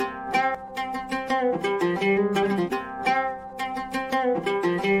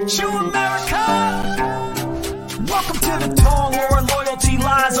you, America. Welcome to the Tong, where loyalty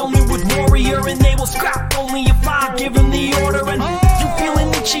lies only with warrior, and they will scrap only if I give them the order. And you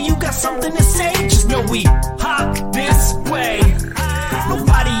feeling itchy, you got something to say? Just know we hop this way.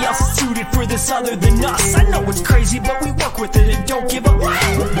 Nobody else is suited for this other than us. I know it's crazy, but we work with it and don't give up.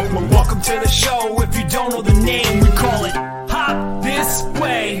 Welcome to the show. If you don't know the name, we call it Hop This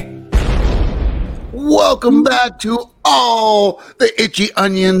Way. Welcome back to all the itchy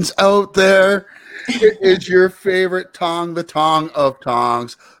onions out there. It is your favorite Tong, the Tong of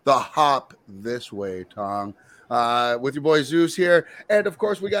Tongs, the Hop This Way Tong. With your boy Zeus here. And of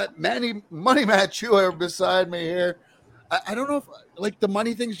course, we got Money Matt Chewer beside me here. I don't know if the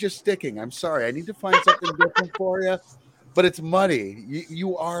money thing's just sticking. I'm sorry. I need to find something different for you. But it's money.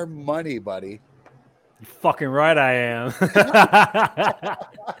 You are money, buddy. You're fucking right I am.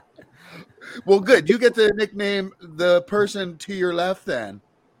 Well, good. You get to nickname the person to your left then.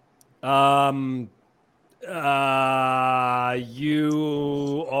 You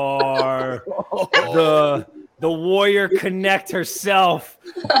are the Warrior Connect herself.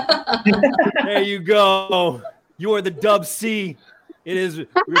 There you go. You are the Dub C. It is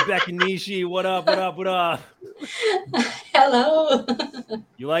Rebecca Nishi. What up? What up? What up? Hello.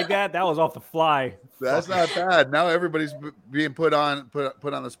 You like that? That was off the fly. That's not bad. Now everybody's being put on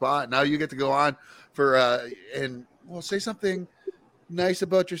the spot. Now you get to go on for and say something nice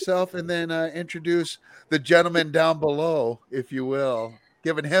about yourself, and then introduce the gentleman down below, if you will,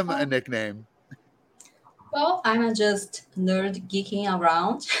 giving him a nickname. Well, I'm just nerd geeking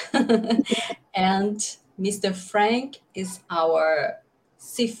around, and Mr. Frank is our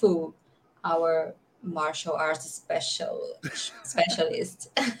Sifu, our martial arts specialist.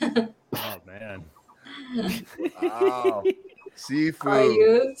 Oh man! Wow, Sifu. Are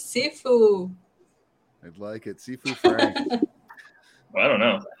you Sifu? I'd like it, Sifu Frank. Well, I don't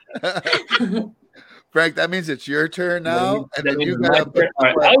know. Frank, that means it's your turn now. And then you got all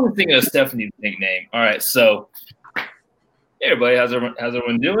right, I was thinking of Stephanie's nickname. All right, so hey everybody, how's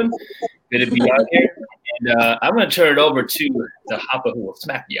everyone doing? Good to be out here. And I'm gonna turn it over to the Hopper who will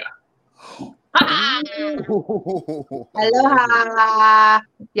smack ya. Aloha.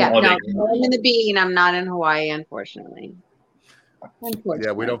 Yeah, no, I'm in the bean. I'm not in Hawaii, unfortunately.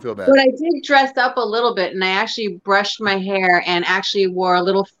 Yeah, we don't feel bad. But I did dress up a little bit, and I actually brushed my hair and actually wore a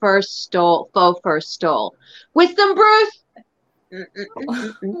little faux fur stole with some Bruce.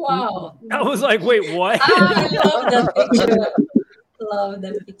 Wow. I was like, wait, what? I love the picture. Love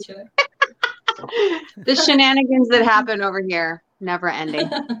the picture. The shenanigans that happen over here, never ending.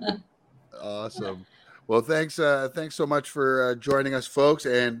 Awesome. Well, thanks so much for joining us, folks.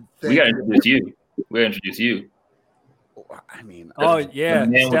 And We gotta introduce you. I mean, Oh yeah,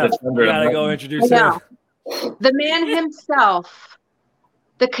 Steph, you gotta go introduce him. The man himself,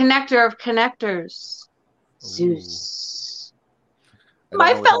 the connector of connectors, Zeus.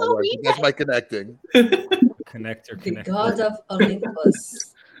 My fellow weekend. That's my connecting. Connector. The god of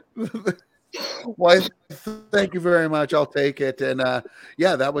Olympus. Well, thank you very much. I'll take it. And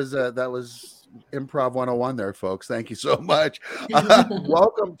yeah, that was Improv 101 there, folks. Thank you so much.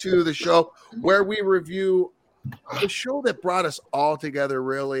 Welcome to the show where we review the show that brought us all together,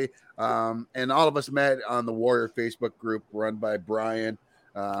 really. And all of us met on the Warrior Facebook group run by Brian.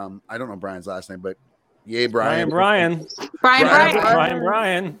 I don't know Brian's last name, but yay, Brian. Brian.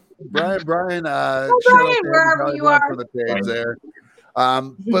 Brian, wherever you are. For the page there.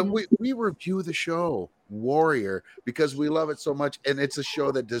 But we review the show Warrior because we love it so much, and it's a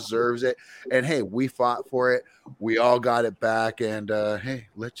show that deserves it. And hey, we fought for it. We all got it back, and hey,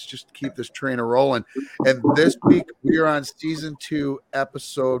 let's just keep this train rolling. And this week we are on season 2,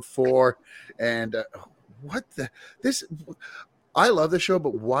 episode 4. And I love the show,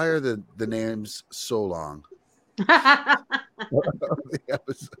 but why are the names so long? The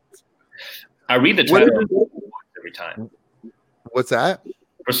episodes. I read the title every time. What's that?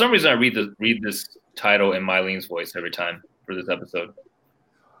 For some reason, I read this title in Mylene's voice every time for this episode.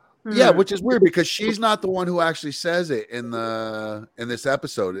 Yeah, which is weird because she's not the one who actually says it in this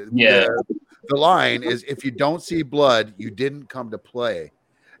episode. Yeah, the line is, "If you don't see blood, you didn't come to play,"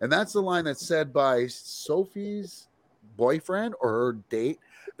 and that's the line that's said by Sophie's boyfriend or her date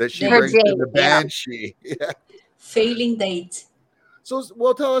that she brings to the banshee. Yeah. Failing date. So,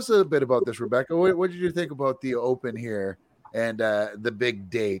 well, tell us a bit about this, Rebecca. What did you think about the open here and the big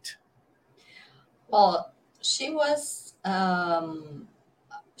date? Well, she was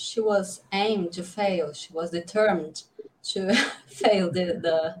aimed to fail. She was determined to fail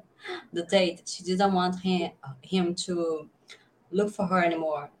the date. She didn't want him to look for her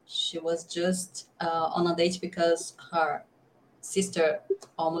anymore. She was just on a date because her sister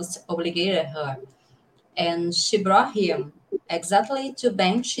almost obligated her, and she brought him exactly to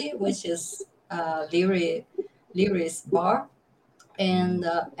Banshee, which is Leary's bar. And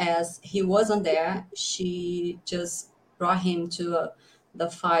as he wasn't there, she just brought him to the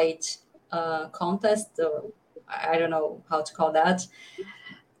fight contest. I don't know how to call that.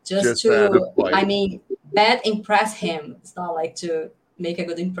 Just to have him to, fight. I mean, bad impress him. It's not like to make a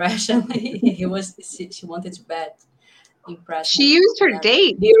good impression. She wanted to bad impress him. She used her And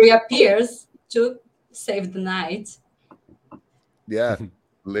date. Leary appears to save the night. Yeah,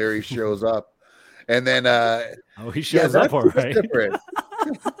 Larry shows up, and then He shows up all right. different.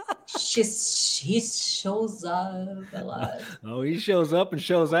 She shows up a lot. He shows up and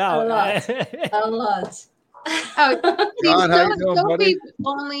shows out. A lot. Oh, see, John, how you doing, buddy? Sophie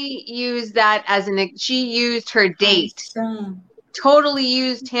only used that as she used her date, Sure. totally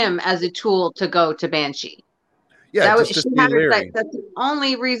used him as a tool to go to Banshee. Yeah, That was, just to she see had her, Larry. that's the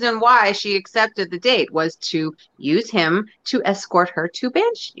only reason why she accepted the date, was to use him to escort her to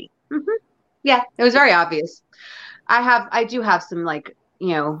Banshee. Yeah, it was very obvious. I do have some, like,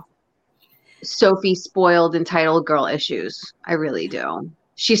 Sophie spoiled entitled girl issues. I really do.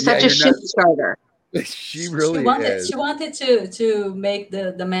 She's such a shit starter. She really is. She wanted to make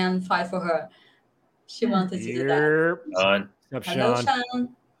the man fight for her. She wanted to do that. Sean. Hello,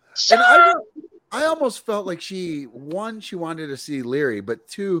 Sean. Sean. And I almost felt like she wanted to see Leary, but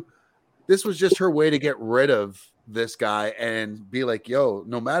two, this was just her way to get rid of this guy and be like, yo,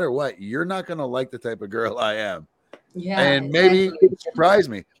 no matter what, you're not going to like the type of girl I am. Yeah. And maybe surprise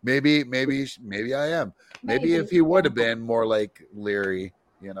me. Maybe I am. Maybe if he would have been more like Leary,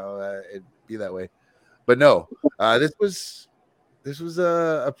 it'd be that way. But no, this was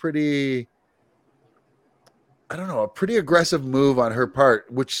a pretty, I don't know, a pretty aggressive move on her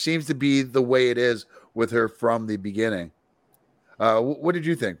part, which seems to be the way it is with her from the beginning. What did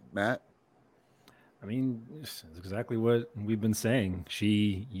you think, Matt? I mean, it's exactly what we've been saying.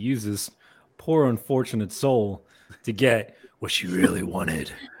 She uses poor unfortunate soul to get what she really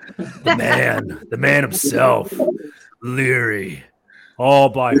wanted. The man himself, Leary, all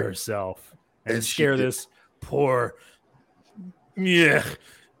by herself. And scare this poor this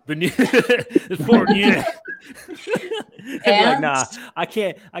poor like, nah, I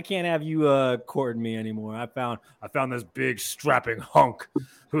can't have you courting me anymore. I found this big strapping hunk.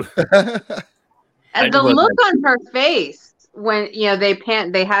 And the look on her face when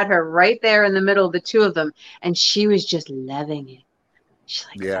they had her right there in the middle of the two of them, and she was just loving it. She's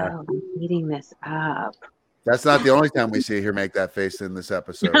like, I'm eating this up. That's not the only time we see her make that face in this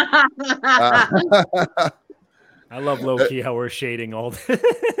episode. I love low key how we're shading all this.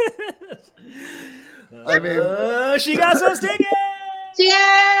 I mean, she got some stickers.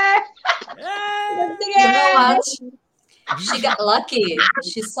 Yeah. You know what? She got lucky.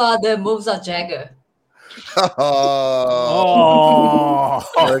 She saw the moves of Jagger. Oh,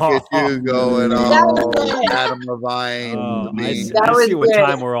 look at you going on, Adam Levine. I see what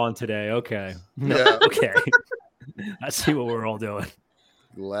time we're on today. Okay. Yeah. Okay. I see what we're all doing.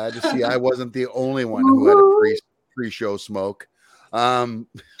 Glad to see I wasn't the only one who had a pre-show smoke. I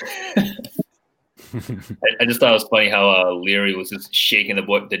just thought it was funny how Leary was just shaking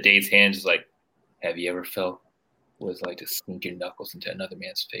the date's hand, just like, have you ever felt what it's like to sink your knuckles into another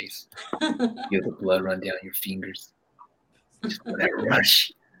man's face? Feel the blood run down your fingers. Just that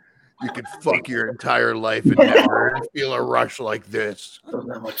rush. You could fuck your entire life and never feel a rush like this.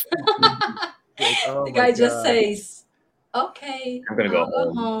 Not much The guy just says, okay, I'm gonna go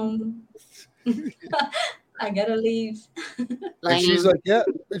home. I gotta leave. And she's like, yeah.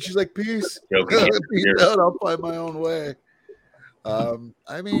 And she's like, peace. Peace out. I'll find my own way.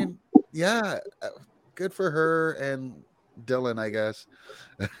 I mean, yeah, good for her and Dylan, I guess.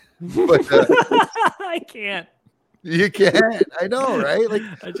 But I can't. You can't. I know, right? Like,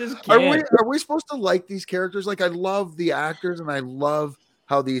 I just can't. Are we supposed to like these characters? Like, I love the actors and I love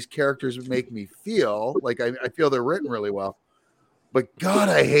how these characters make me feel. Like, I feel they're written really well. But God,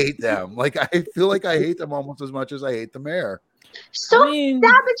 I hate them. Like, I feel like I hate them almost as much as I hate the mayor. So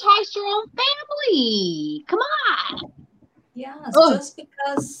sabotage your own family. Come on. Yeah, just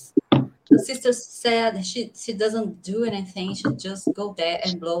because the sister said she doesn't do anything, she just go there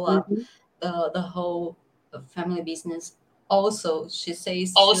and blow up the whole family business. Also, she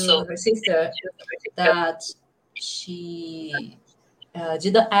says to her sister that she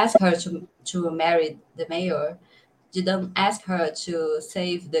didn't ask her to marry the mayor. Didn't ask her to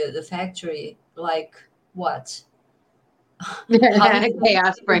save the factory. Like what?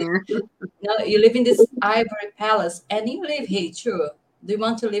 Chaos bringer. No, you live in this ivory palace, and you live here too. Do you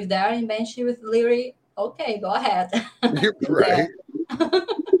want to live there in Banshee with Leary? Okay, go ahead. Right.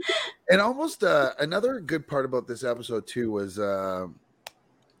 And almost another good part about this episode too was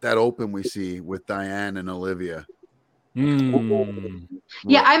that open we see with Diane and Olivia.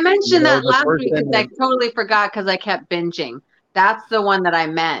 Yeah, I mentioned that the last first week because I thing totally forgot because I kept binging. That's the one that I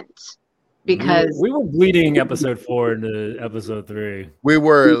meant because we were bleeding episode 4 into episode 3. we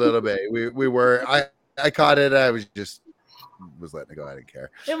were a little bit. We were. I caught it. I was letting it go. I didn't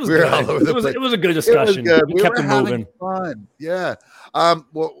care. It was We were good. all over the place. It was a good It was discussion. good. We We kept were it having moving. fun. Yeah.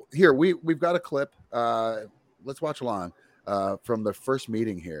 Well, here we've got a clip. Let's watch along from the first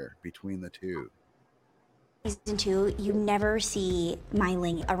meeting here between the two. Season 2, you never see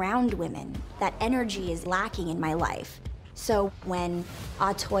Myling around women. That energy is lacking in my life. So when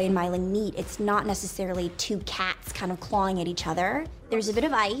Atoy and Myling meet, it's not necessarily two cats kind of clawing at each other. There's a bit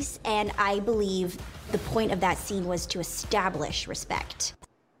of ice, and I believe the point of that scene was to establish respect.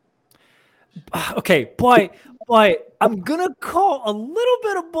 Okay, but I'm gonna call a little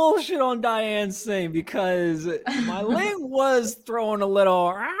bit of bullshit on Diane's thing because Myling was throwing a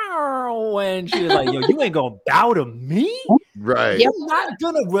little when she was like, "Yo, you ain't gonna bow to me, Right? Yep. You're not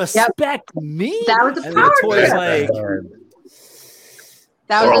gonna respect me." that was a And power Toy's trip. like,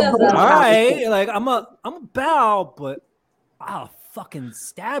 That was a All total "All power right, trip. like I'm a bow, but I'll fucking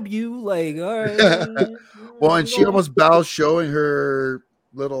stab you." Like, all right. Well, and she almost bows, showing her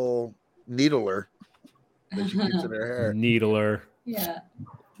little needler that she keeps in her hair. Needler. Yeah.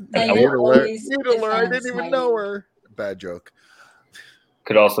 Needler. I didn't even know her. Bad joke.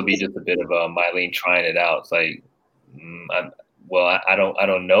 Could also be just a bit of Mylene trying it out. It's like, I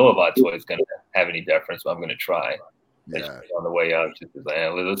don't know if Toy's going to have any deference, but I'm going to try. Yeah. On the way out, just like,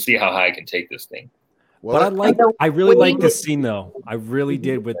 let's see how high I can take this thing. Well, But I really like this scene though. I really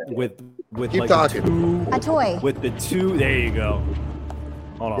did with keep like talking. Atoy. the two. There you go.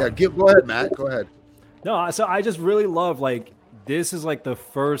 Hold on. Yeah, go ahead, Matt. Go ahead. No, so I just really love like this is like the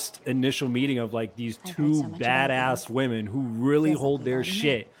first initial meeting of like these I've heard two so much about badass you. women who really Feels like hold you've their already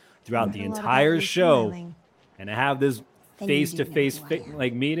shit throughout the A lot about entire you, show, Smiling. and to have this Then you face do to know face who I am.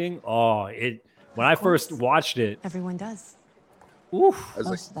 like meeting. Oh, when I first watched it, Everyone does. oof. I was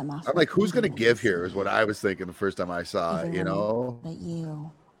like, Most of them offer I'm like, who's going to freedom give and here? Is what I was thinking the first time I saw it. Every You woman know, But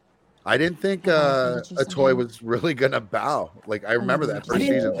you. I didn't think I gotta feed you a toy somehow. was really going to bow. Like I remember that first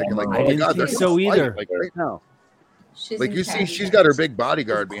didn't- season thinking like, I oh my didn't god, they're think gonna so fight, either. like right now. She's Like you see, she's intelligent. got her big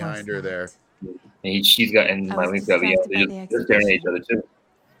bodyguard Of course behind her not. there. And she's got, and I was Mylene's got, distracted by the they're staring at each other too.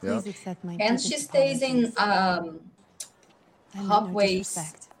 Yeah. Please accept my And she deepest stays in apologies. I meant no halfway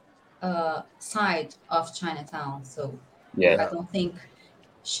disrespect. side of Chinatown, so Yeah. I don't think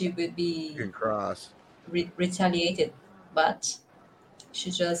she would be You can cross. retaliated, but she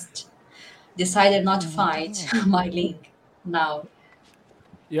just decided not to fight my link now.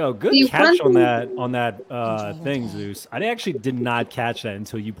 Yo, good See, catch one on that Enjoy your thing, day. Zeus. I actually did not catch that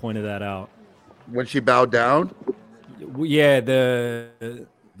until you pointed that out. When she bowed down, Yeah, the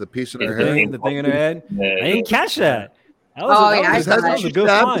the piece in her Yeah. hair. the thing in her head. I didn't catch that. That Oh, that yeah, I was, saw that that. was a She's good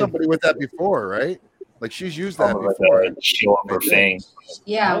stabbed find. somebody with that before, right? Like she's used that Almost before. like a show up her fang.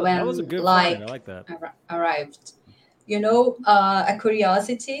 Yeah, That when was a good like find. I like that. arrived, a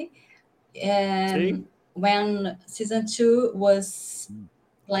curiosity, See? and when season 2 was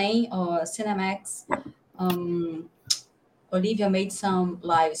playing or Cinemax, Olivia made some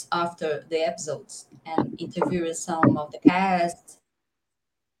lives after the episodes and interviewed some of the cast.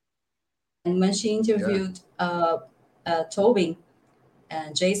 And when she interviewed Tobin,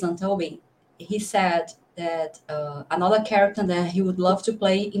 Jason Tobin, he said that another character that he would love to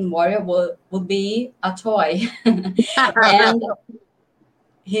play in Warrior would be a toy. And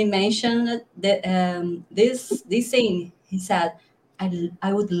he mentioned that this scene. He said,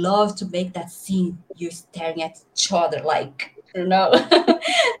 "I would love to make that scene. You staring at each other, like you know."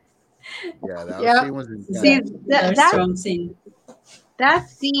 Yeah, that Yep. scene was intense. See, Very that strong scene. that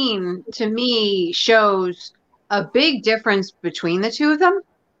scene to me shows a big difference between the two of them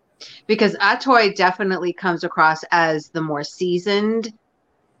because Atoy definitely comes across as the more seasoned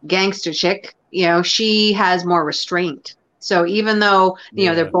gangster chick. You know, she has more restraint. So even though,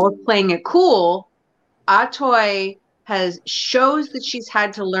 Yeah. they're both playing it cool, Atoy shows that she's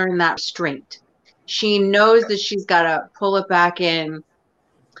had to learn that restraint. She knows that she's got to pull it back in,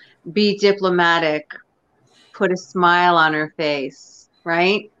 be diplomatic, put a smile on her face,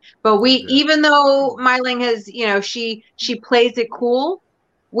 right? But even though Myling has, she plays it cool,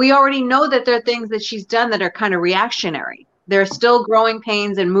 we already know that there are things that she's done that are kind of reactionary. There are still growing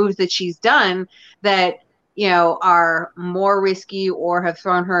pains and moves that she's done that, are more risky or have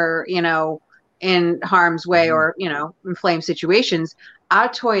thrown her, in harm's way or, inflamed situations.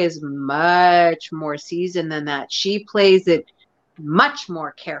 Atoy is much more seasoned than that. She plays it much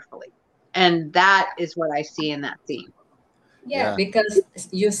more carefully. And that is what I see in that scene. Yeah, because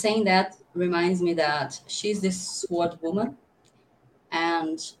you saying that reminds me that she's this sword woman,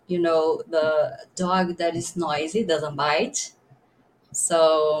 and the dog that is noisy doesn't bite.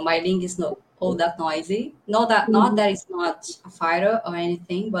 So my link is not all that noisy. Not that it's not a fighter or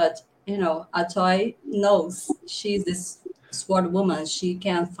anything, but Atoy knows she's this sword woman. She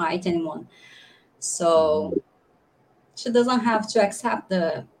can't fight anyone, so she doesn't have to accept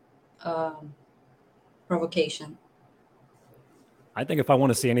the um, provocation. I think if I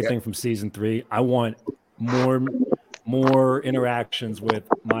want to see anything from season 3, I want more interactions with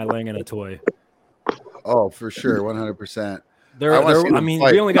Mai Ling and Atoy. Oh, for sure, 100%.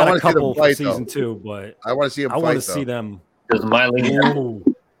 We only got a couple for season 2, but I want to see them. I want to see them. Because Mai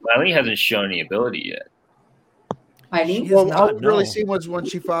Ling hasn't shown any ability yet. Well, all we really seen was when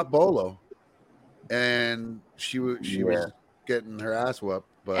she fought Bolo, and she was getting her ass whooped.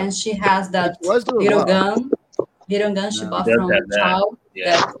 But and she has that little gun. Little gun she bought from Chow.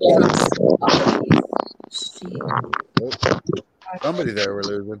 Yeah. Somebody there we're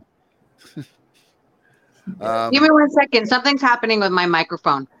losing. Give me 1 second. Something's happening with my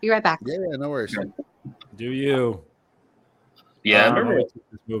microphone. Be right back. Yeah, no worries. Do you? Yeah, I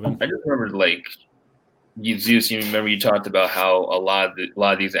just remember Zeus. You remember you talked about how a lot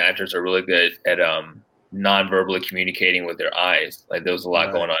of these actors are really good at non-verbally communicating with their eyes. Like there was a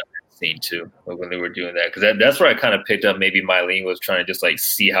lot going on in the scene too, like when they were doing that. Because that's where I kind of picked up. Maybe Mai Ling was trying to just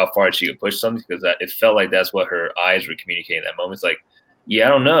see how far she could push something, because it felt like that's what her eyes were communicating at that moment. It's like, I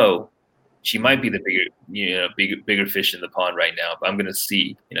don't know. She might be the bigger fish in the pond right now, but I'm gonna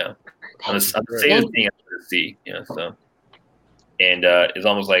see. I'm the safest thing I'm gonna see. So. And it's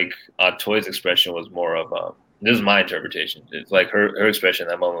almost like Toy's expression was more of this is my interpretation. It's like her expression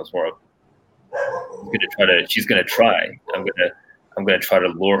in that moment was more of she's gonna try. I'm gonna try to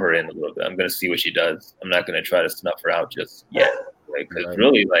lure her in a little bit. I'm gonna see what she does. I'm not gonna try to snuff her out just yet. Because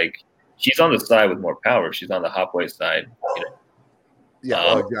really, she's on the side with more power. She's on the Hopway side.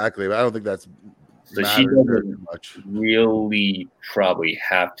 Yeah, exactly. I don't think that's so she doesn't really probably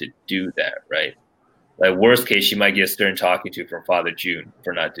have to do that, right? Like worst case, she might get a stern talking to from Father June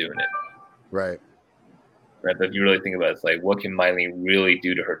for not doing it. Right. But if you really think about it, it's like, what can Mai Ling really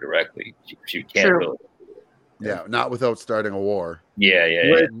do to her directly? She can't really. Yeah, not without starting a war. Yeah.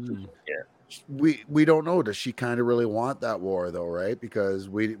 We don't know. Does she kind of really want that war though, right? Because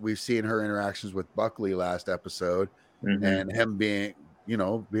we've seen her interactions with Buckley last episode, and him being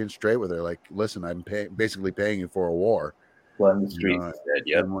straight with her, like, listen, I'm basically paying you for a war. Well, in the streets,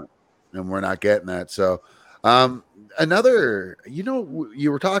 and we're not getting that. So, another,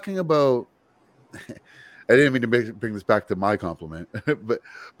 you were talking about. I didn't mean to bring this back to my compliment, but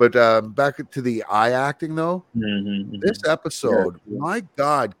back to the eye acting though. This episode, my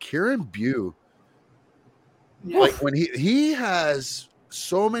God, Kieran Bew, like when he has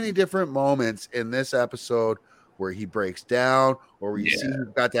so many different moments in this episode where he breaks down, or we see he's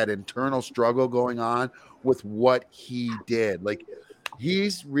got that internal struggle going on with what he did. Like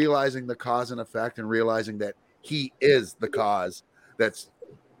he's realizing the cause and effect and realizing that he is the cause that's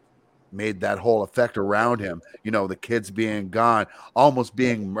made that whole effect around him. The kids being gone, almost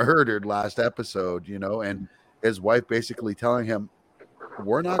being murdered last episode, and his wife basically telling him,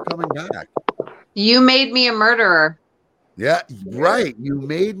 we're not coming back. You made me a murderer. Yeah, right. You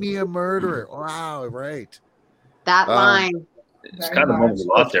made me a murderer. Wow, right. That line. It's kind of the moment he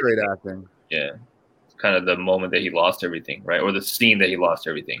lost great everything. acting. Yeah. It's kind of the moment that he lost everything, right? Or the scene that he lost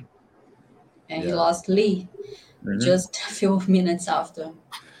everything. And he lost Lee just a few minutes after.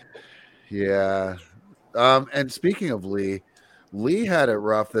 Yeah. And speaking of Lee had it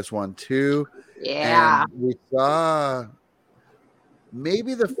rough this one too. Yeah. And we saw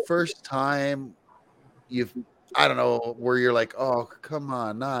maybe the first time I don't know, where you're like, oh, come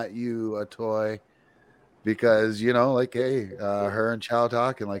on, not you, Atoy. Because, hey, her and Chow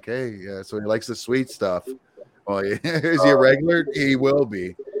talking like, hey, so he likes the sweet stuff. Well, is he a regular? He will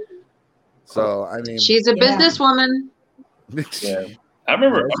be. So, I mean. She's a businesswoman. Yeah. I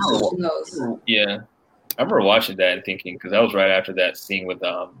remember watching that and thinking, because that was right after that scene with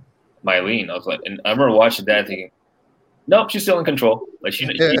Mylene. I was like, and I remember watching that and thinking, nope, she's still in control. Like she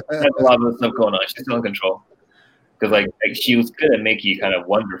has a lot of other stuff going on. She's still in control. Because like she was good at making you kind of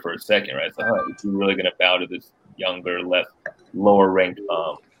wonder for a second, right? So, is she really going to bow to this younger, lower ranked,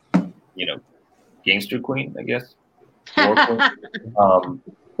 gangster queen, I guess. But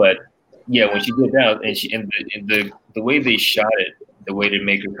yeah, when she did that, and the way they shot it the way to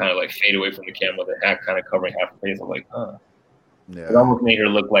make her kind of like fade away from the camera, the hat kind of covering half her face. I'm like, huh. Yeah. It almost made her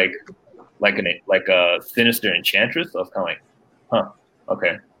look like a sinister enchantress. So I was kind of like, huh,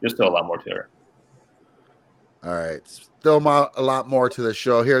 okay. There's still a lot more to her. All right. Still a lot more to the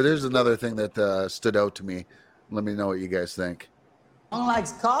show here. There's another thing that stood out to me. Let me know what you guys think. Tong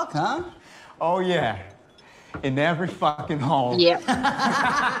likes cock, huh? Oh, yeah. In every fucking home. Yeah.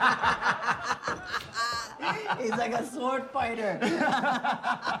 He's like a sword fighter.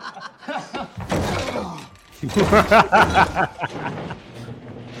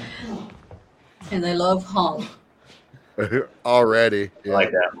 And I love Hong Already. I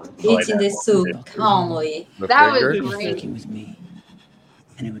like that. I like eating that. the soup calmly. The That was finger. great. Fucking with me,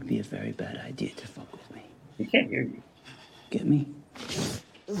 and it would be a very bad idea to fuck with me. He can't hear you. Get me?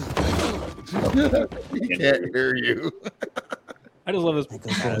 He can't hear you. I just love this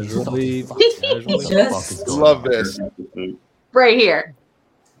casually. Just Love this. Right here.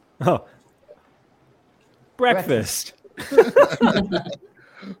 Oh, breakfast.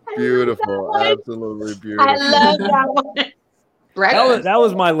 Beautiful. Absolutely beautiful. I love that one. Breakfast. That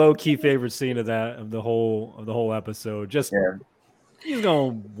was my low key favorite scene of the whole episode. Just Yeah. he's gonna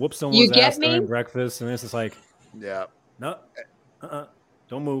whoop You someone's get ass during me? breakfast, and it's just like, Yeah. no,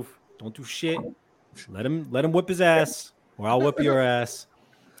 don't move, don't do shit. Let him whip his ass, or I'll whip your ass.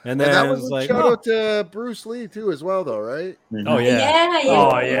 And then And that it was was a like, shout oh, out to Bruce Lee too, as well, though, right? oh yeah, Yeah, yeah.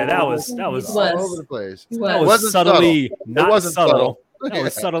 oh yeah, that was It All was. over the place. It that was. was Wasn't subtly subtle. It not wasn't subtle. subtle. That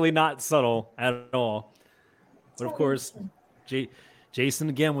was Yeah. subtly not subtle at all. But of course, Jason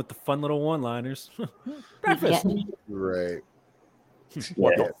again with the fun little one-liners. Breakfast. Right.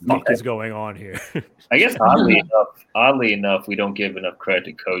 What Yeah. the fuck is going on here? I guess oddly enough, we don't give enough credit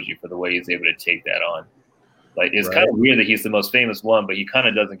to Koji for the way he's able to take that on. Like, it's Right. kind of weird that he's the most famous one, but he kind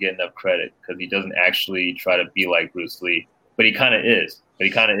of doesn't get enough credit because he doesn't actually try to be like Bruce Lee, but he kind of is, but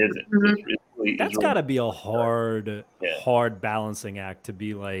he kind of isn't. Mhm. That's got to be a hard balancing act to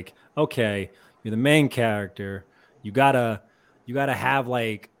be like, okay, you're the main character. You gotta have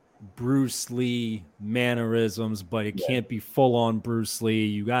like Bruce Lee mannerisms, but it can't be full on Bruce Lee.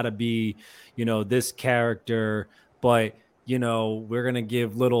 You gotta be, this character, but we're gonna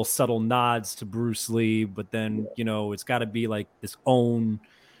give little subtle nods to Bruce Lee, but then it's got to be like this own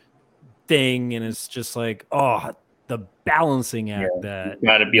thing, and it's just like, oh, the balancing act that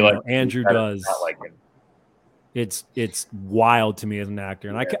Got to be like Andrew gotta does. not like him. It's wild to me as an actor,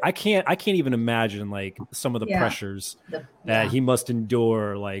 and I can't even imagine like some of the Yeah. pressures The- that yeah. he must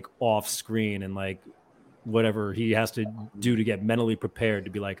endure like off screen, and like whatever he has to do to get mentally prepared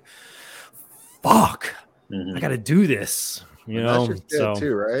to be like, fuck, Mhm. I got to do this, And that's just it So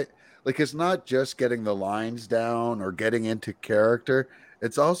too, right? Like, it's not just getting the lines down or getting into character.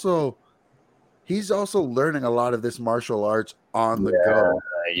 It's also he's also learning a lot of this martial arts on the go,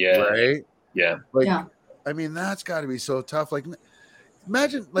 Yeah, right? yeah. Like, Yeah. I mean, that's got to be so tough. Like,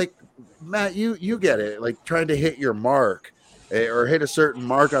 imagine, like, Matt, you get it, like trying to hit your mark or hit a certain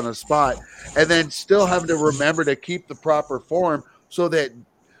mark on a spot, and then still having to remember to keep the proper form so that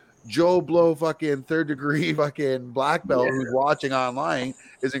Joe Blow fucking third degree fucking black belt who's watching online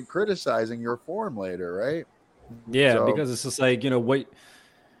isn't criticizing your form later, right? yeah, So- because it's just like what.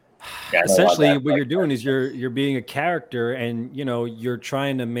 Yeah, I know Essentially, about that. what you're doing is you're being a character, and you're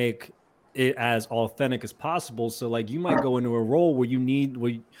trying to make it as authentic as possible. So like you might go into a role where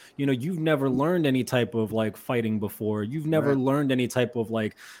you've never learned any type of like fighting before. You've never Right. learned any type of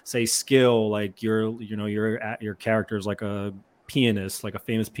like, say, skill. Like your character is like a pianist, like a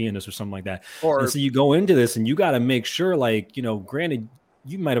famous pianist or something like that. Or And so you go into this and you got to make sure, like, granted,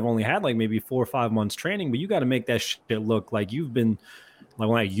 you might have only had like maybe 4 or 5 months training, but you got to make that shit look like you've been, like,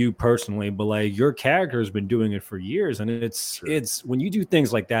 well, not you personally, but like your character has been doing it for years. And it's when you do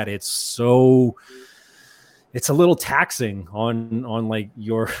things like that, it's a little taxing on like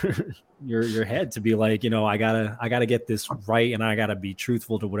your your head to be like, I gotta get this right, and I gotta be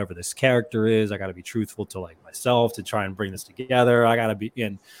truthful to whatever this character is. I gotta be truthful to like myself to try and bring this together. I gotta be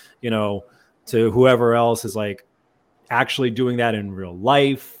to whoever else is like actually doing that in real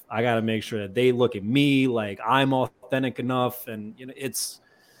life. I gotta make sure that they look at me like I'm authentic enough, and it's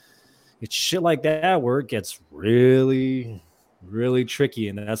shit like that where it gets really, really tricky,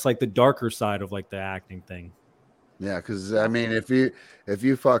 and that's like the darker side of like the acting thing. yeah, because I mean, if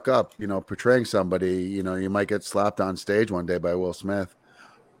you fuck up, portraying somebody, you might get slapped on stage one day by Will Smith.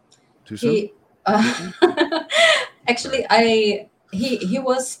 Too soon? He, actually, he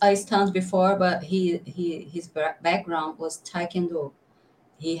was a stunt before, but his background was Taekwondo.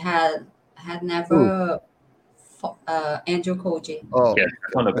 He had never Andrew Koji. Oh, Yeah,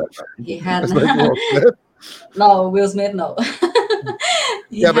 I don't know about that. He had it's like Will Smith. no Will Smith. No,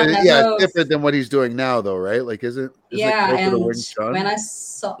 He Yeah, but had it's never. different than what he's doing now, though, right? Like, isn't it Yeah, closer to and Wing Chun?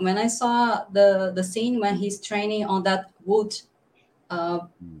 when I saw the scene when he's training on that wood, uh,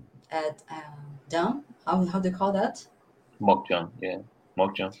 at Dam, how do you call that? Mokjong, yeah.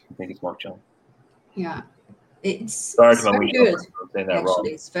 Mokjong. I think it's Mokjong. Yeah, it's Sorry it's if I'm very good. saying that wrong.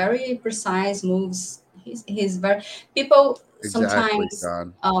 Actually, it's very precise moves. He's very people Exactly, sometimes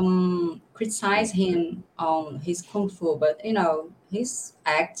John. criticize him on his kung fu, but he's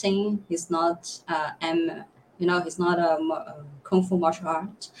acting. He's not he's not a kung fu martial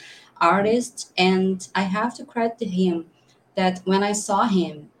art artist, and I have to credit him that when I saw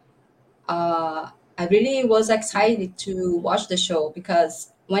him, I really was excited to watch the show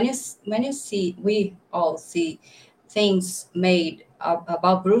because when you see we all see things made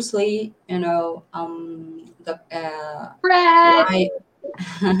about Bruce Lee, the Brett.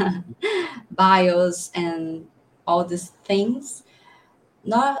 bios and all these things,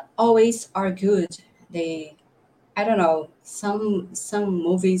 not always are good. They I don't know some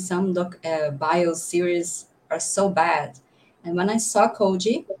movies, some bio series are so bad, and when I saw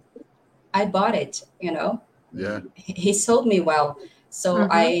Koji, I bought it. Yeah. He sold me well. So Mhm.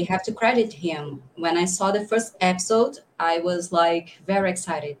 I have to credit him. When I saw the first episode, I was like very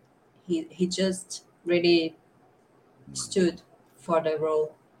excited. He just really stood for the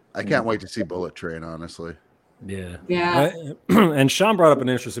role. I can't wait to see Bullet Train, honestly. Yeah. Yeah. And Sean brought up an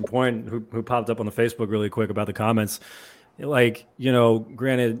interesting point who popped up on the Facebook really quick about the comments. Like,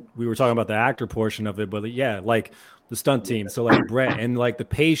 granted, we were talking about the actor portion of it, but yeah, like the stunt team. So like Brett and like the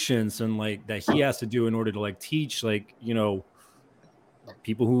patience and like that he has to do in order to like teach, like,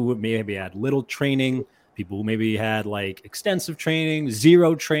 people who maybe had little training, people who maybe had like extensive training,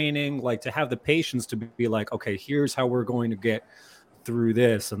 zero training, like to have the patience to be like, okay, here's how we're going to get through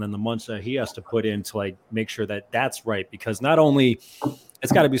this, and then the months that he has to put in to like make sure that that's right, because not only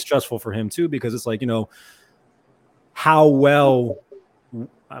it's got to be stressful for him too, because it's like, how well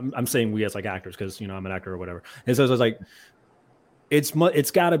I'm saying we as like actors, because I'm an actor or whatever, and so it's like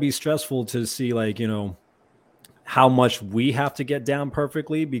it's got to be stressful to see like how much we have to get down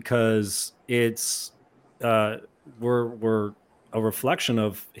perfectly, because it's we're a reflection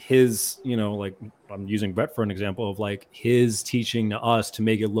of his, like I'm using Brett for an example of like his teaching to us to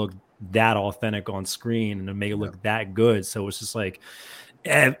make it look that authentic on screen and to make it look that good. So it's just like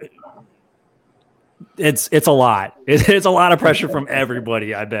it's a lot. It's a lot of pressure from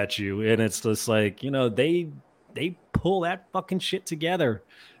everybody, I bet you. And it's just like, they pull that fucking shit together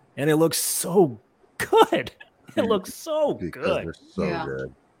and it looks so good. It looks so because good. they're so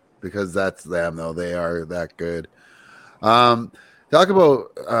good. Because that's them, though. They are that good. Talk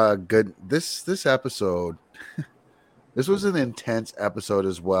about good. This episode. This was an intense episode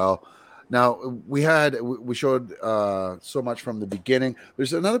as well. Now we showed so much from the beginning.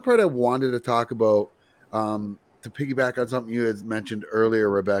 There's another part I wanted to talk about, to piggyback on something you had mentioned earlier,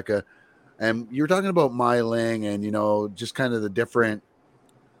 Rebecca, and you were talking about Mai Ling and just kind of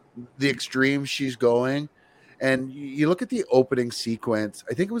the extremes she's going. And you look at the opening sequence.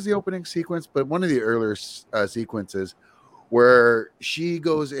 I think it was the opening sequence, but one of the earlier sequences where she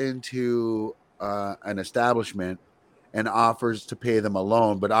goes into an establishment and offers to pay them a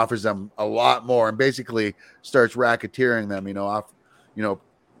loan, but offers them a lot more, and basically starts racketeering them,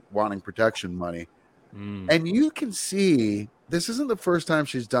 wanting protection money. And you can see this isn't the first time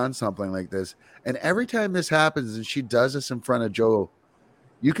she's done something like this. And every time this happens and she does this in front of Joe,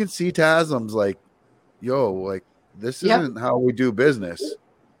 you can see Taslim's like, yo, like, this isn't how we do business.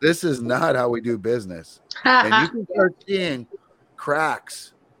 This is not how we do business. And you can start seeing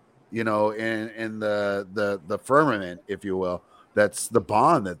cracks, in the firmament, if you will. That's the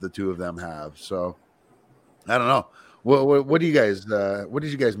bond that the two of them have. So I don't know. What do you guys what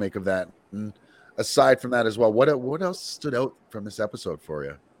did you guys make of that? And aside from that as well, what else stood out from this episode for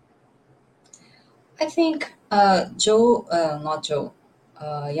you? I think not Joe,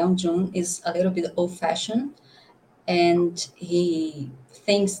 Young Jun is a little bit old fashioned, and he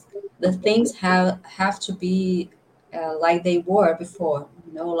thinks the things have to be like they were before.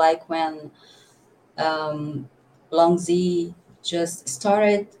 Like when Long Z just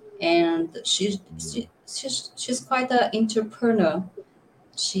started, and she's quite an entrepreneur.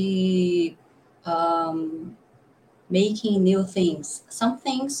 She making new things. Some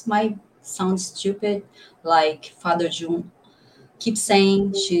things might sound stupid, like Father June keeps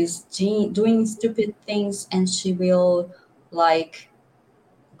saying she's doing stupid things, and she will like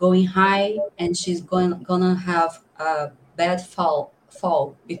going high, and she's gonna have a bad fall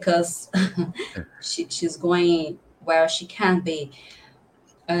because she's going where she can't be.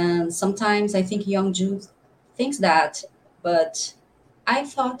 And sometimes I think Young Jun thinks that, but I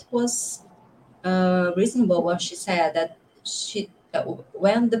thought was reasonable what she said, that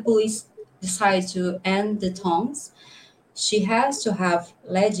when the police decide to end the Tongs, she has to have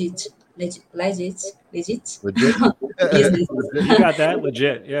legit Legit. business, You got that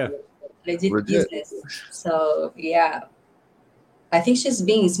legit, yeah. legit Legit. business. So yeah, I think she's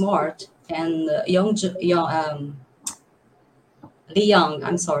being smart. And Lee Young,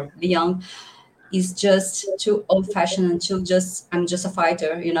 I'm sorry, Lee Young is just too old fashioned and too just, I'm just a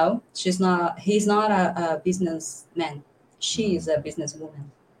fighter, you know. He's not a businessman. She is a businesswoman.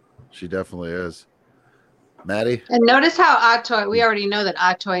 She definitely is. Maddie? And notice how Atoy, we already know that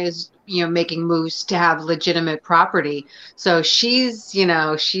Atoy is, making moves to have legitimate property. So she's ahead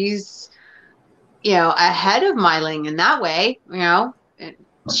of Myling in that way. And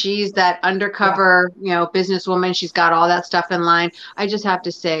she's that undercover, businesswoman. She's got all that stuff in line. I just have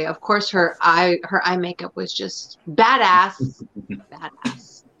to say, of course, her eye makeup was just badass.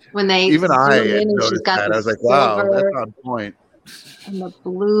 Badass. When they Even zoom I in had and she's noticed got that. the I was like, wow, that's silver on point. and the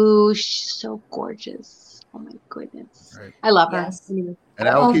blue. She's so gorgeous. Oh my goodness. Right. I love her. Yes. Anyway. And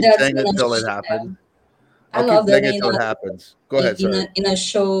I I'll love keep that saying it till it happens. I I'll keep love saying that it till it happens. Go ahead, in sorry. a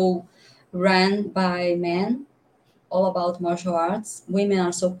show ran by men, all about martial arts. Women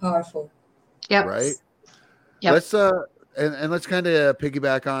are so powerful. Yep. Right? Yep. Let's and let's kind of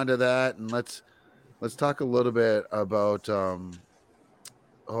piggyback onto that, and let's talk a little bit about not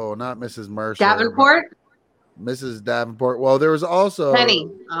Mrs. Mercer, Davenport? but Mrs. Davenport. Well, there was also Penny.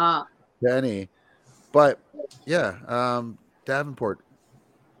 Penny, but yeah, Davenport,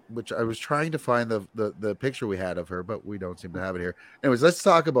 which I was trying to find the picture we had of her, but we don't seem to have it here. Anyways, let's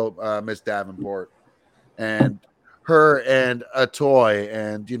talk about Miss Davenport and her and a toy,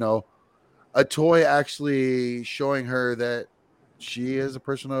 and a toy actually showing her that she is a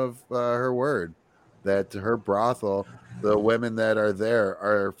person of her word, that her brothel, the women that are there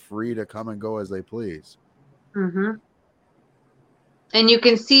are free to come and go as they please. Mm-hmm. And you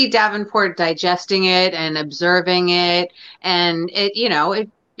can see Davenport digesting it and observing it, and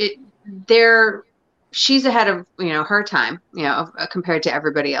she's ahead of her time, compared to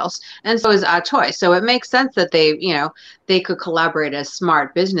everybody else, and so is Atoy. So it makes sense that they could collaborate as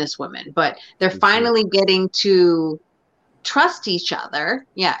smart businesswomen, but they're finally getting to trust each other.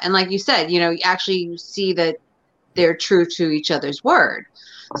 Yeah, and like you said, you actually see that they're true to each other's word.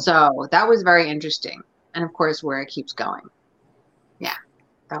 So that was very interesting, and of course, where it keeps going. Yeah.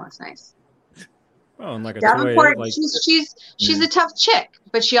 That was nice. Oh, and like a Davenport, toy, like she's a tough chick,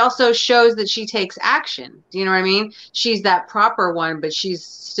 but she also shows that she takes action. Do you know what I mean? She's that proper one, but she's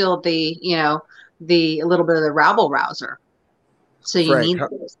still the a little bit of the rabble rouser. So you Frank, need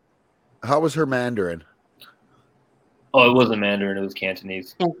how was her Mandarin? Oh, it wasn't Mandarin; it was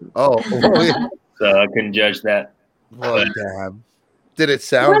Cantonese. Oh, yeah. So I couldn't judge that. Well, damn. Did it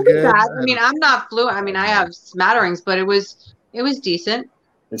sound good? Bad. I mean, I'm not fluent. I mean, I have smatterings, but it was decent.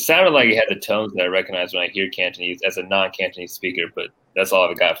 It sounded like it had the tones that I recognize when I hear Cantonese as a non-Cantonese speaker, but that's all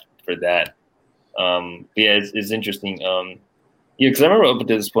I've got for that. Yeah, it's interesting. Yeah, because I remember up to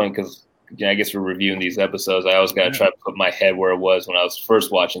this point, because I guess we're reviewing these episodes, I always got to try to put my head where it was when I was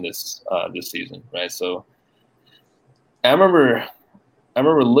first watching this season, right? So I remember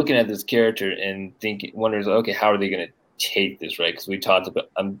looking at this character and wondering, okay, how are they going to take this, right? Because we talked about,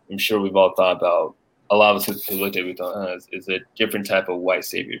 I'm sure we've all thought about, a lot of us who looked at it, we thought, it's a different type of white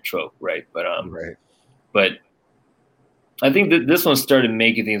savior trope, right? But right. But I think that this one started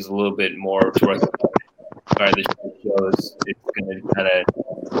making things a little bit more towards. All right, this show is going to kind of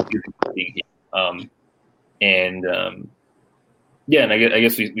do something here. Yeah, and I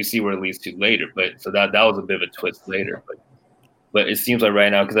guess we see where it leads to later. But so that was a bit of a twist later. But it seems like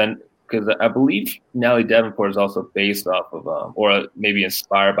right now, because I believe Natalie Davenport is also based off of, or maybe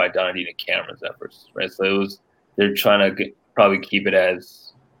inspired by Donatella Cameron's efforts, right? So they're trying to probably keep it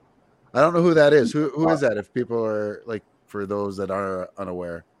as. I don't know who that is. Who is that? If people are like, for those that are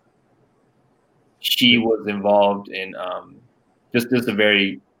unaware, she was involved in just a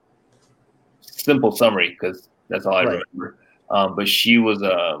very simple summary, because that's all I remember. But she was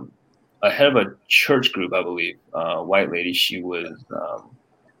a head of a church group, I believe, white lady. She was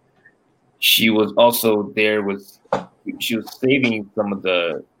also there she was saving some of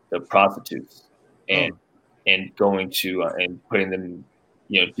the prostitutes and going to and putting them,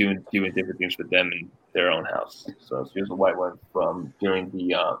 doing different things for them in their own house. So she was a white one from during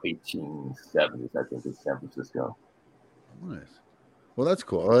the 1870s, I think, in San Francisco. Nice. Well, that's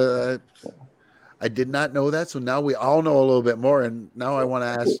cool. I did not know that, so now we all know a little bit more, and now I want to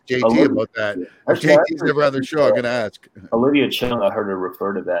ask JT about that. If JT's never on the show, I'm going to ask. Olivia Chung, I heard her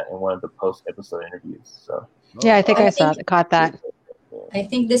refer to that in one of the post-episode interviews. So yeah, I think I caught that. Yeah. I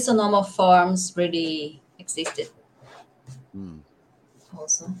think the sonormal forms really existed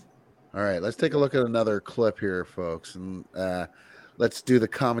also. All right, let's take a look at another clip here, folks, and let's do the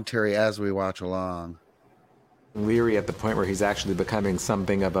commentary as we watch along. Leary at the point where he's actually becoming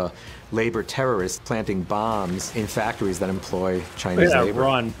something of a labor terrorist, planting bombs in factories that employ Chinese labor.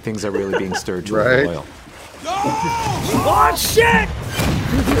 Run. Things are really being stirred to Right. a boil. Oh shit!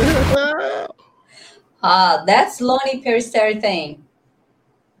 That's Lonnie Peristeri thing.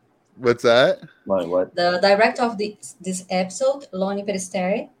 What's that? What? The director of this episode, Lonnie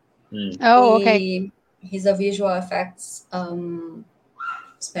Peristeri. Oh, okay. He's a visual effects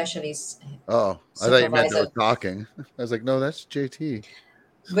specialist. Oh, I thought you meant they were supervisor. talking. I was like, no, that's JT.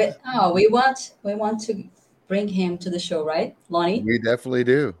 We want to bring him to the show, right, Lonnie? We definitely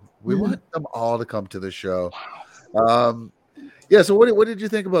do. We want them all to come to the show. Yeah. So what did you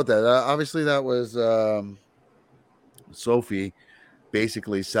think about that? Obviously, that was Sophie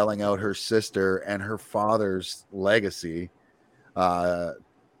basically selling out her sister and her father's legacy to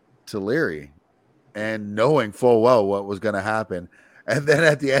Leary, and knowing full well what was going to happen. And then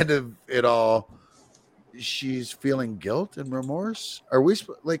at the end of it all, she's feeling guilt and remorse. Are we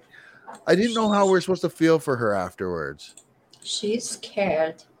like? I didn't know how we're supposed to feel for her afterwards. She's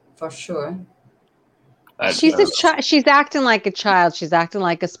scared for sure. She's a she's acting like a child. She's acting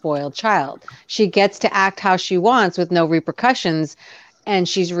like a spoiled child. She gets to act how she wants with no repercussions, and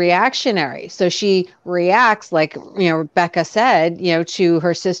she's reactionary. So she reacts like, Rebecca said, to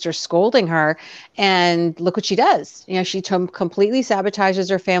her sister scolding her, and look what she does. She completely sabotages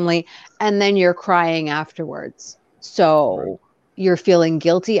her family, and then you're crying afterwards. So you're feeling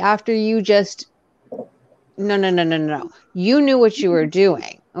guilty after you just no. You knew what you were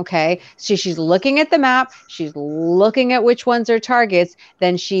doing. Okay. So she's looking at the map. She's looking at which ones are targets.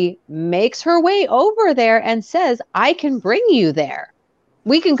 Then she makes her way over there and says, I can bring you there.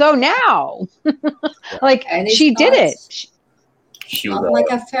 We can go now. Like, she did it. She was like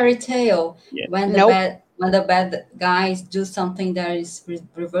a fairy tale. Yeah. When the bad guys do something that is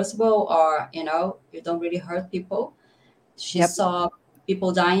reversible, or you don't really hurt people. She saw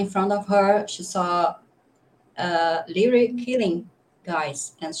people dying in front of her. She saw Leary killing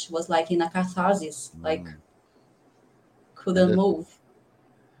guys, and she was like in a catharsis, like couldn't move.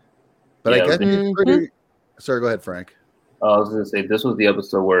 But I guess it's pretty. Sorry, go ahead, Frank. I was going to say this was the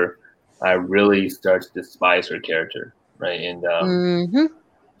episode where I really start to despise her character, right? And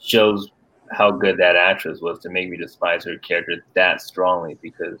shows how good that actress was to make me despise her character that strongly,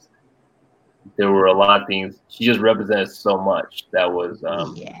 because there were a lot of things she just represented so much that was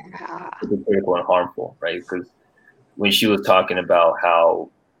critical and harmful, right? Because when she was talking about how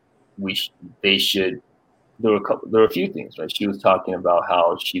there were a few things, right? She was talking about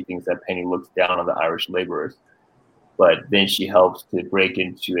how she thinks that Penny looks down on the Irish laborers, but then she helps to break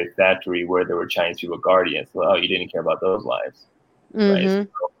into a factory where there were Chinese people guardians. Well, you didn't care about those lives, right?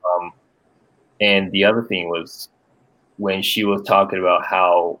 So, and the other thing was when she was talking about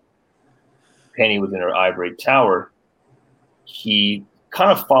how Penny was in her ivory tower, she kind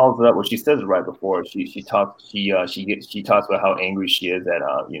of follows it up what she says right before. She talks about how angry she is at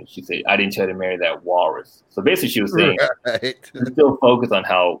she said, I didn't tell you to marry that walrus. So basically she was saying she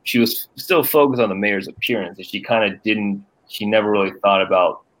was still focused on the mayor's appearance, and she never really thought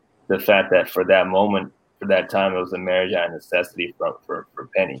about the fact that for that moment, for that time, it was a marriage out of necessity for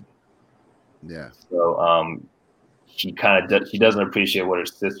Penny. Yeah. So she doesn't appreciate what her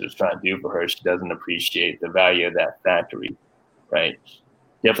sister's trying to do for her. She doesn't appreciate the value of that factory, right?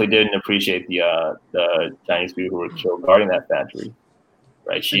 Definitely didn't appreciate the Chinese people who were killed guarding that factory,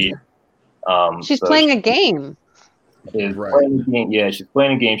 right? She's playing a game. Playing a game. Yeah, she's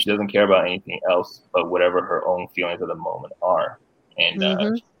playing a game. She doesn't care about anything else but whatever her own feelings at the moment are, and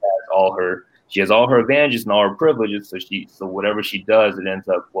she has all her advantages and all her privileges. So whatever she does, it ends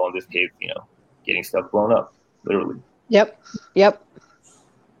up, well, in this case, getting stuff blown up, literally. Yep.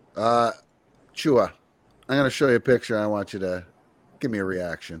 Chua, I'm going to show you a picture. I want you to give me a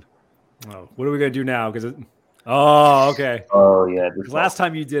reaction. Oh, what are we going to do now? Okay. Oh, yeah. Last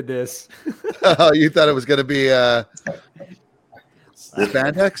time you did this. Oh, you thought it was going to be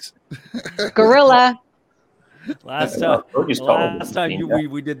spandex? Gorilla. Last time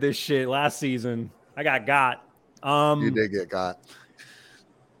we did this shit last season, I got. You did get got.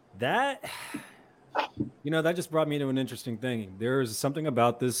 That just brought me to an interesting thing. There is something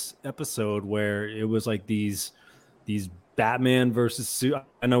about this episode where it was like these Batman versus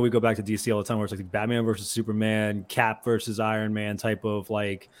I know we go back to DC all the time where it's like Batman versus Superman, Cap versus Iron Man type of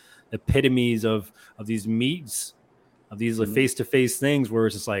like epitomes of these meets, of these like face-to-face things where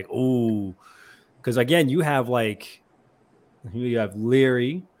it's just like, oh, because again, you have like You have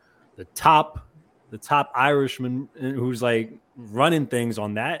Leary, the top Irishman who's like running things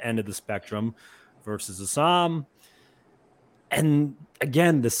on that end of the spectrum, versus Assam. And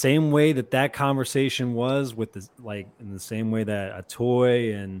again, the same way that conversation was with the, like, in the same way that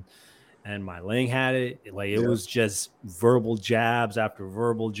Atoy and My Ling had it, like it was just verbal jabs after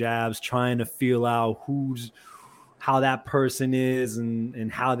verbal jabs, trying to feel out how that person is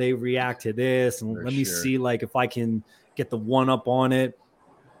and how they react to this, and let me see like if I can get the one up on it.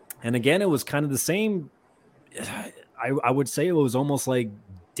 And again, it was kind of the same. I would say it was almost like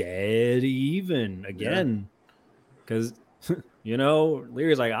dead even again, because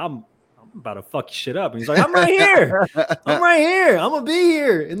Leary's like, I'm about to fuck shit up, and he's like, I'm right here, I'm gonna be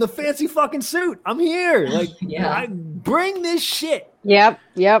here in the fancy fucking suit, I'm here, like, I bring this shit. Yep.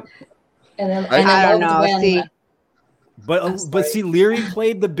 And I don't know. See, but see, Leary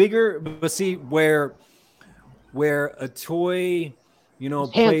played the bigger, but see where Atoy,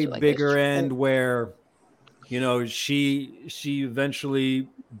 played like bigger end, where she eventually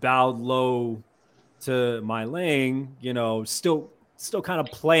bowed low to My Ling, still kind of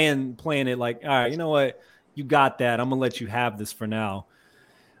playing it like, all right, you know what, you got that, I'm gonna let you have this for now.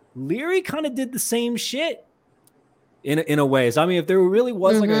 Leary kind of did the same shit in a way. So I mean, if there really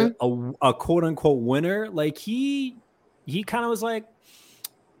was like a quote unquote winner, like he kind of was like,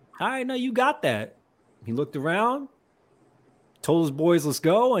 all right, no, you got that. He looked around, told his boys, let's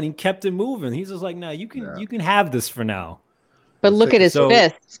go, and he kept it moving. He's just like, no, you can have this for now. But look at his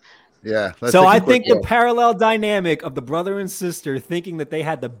fists. Yeah. So I think the parallel dynamic of the brother and sister thinking that they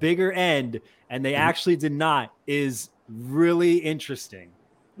had the bigger end and they actually did not is really interesting.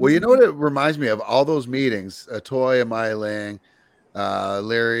 Well, you know what it reminds me of? All those meetings, Atoy and My Ling,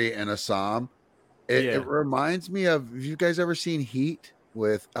 Leary and Assam. It reminds me of, have you guys ever seen Heat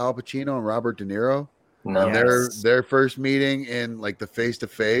with Al Pacino and Robert De Niro? No. Their first meeting in like the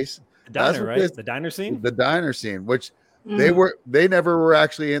face-to-face. The diner, right? The diner scene? The diner scene, which they never were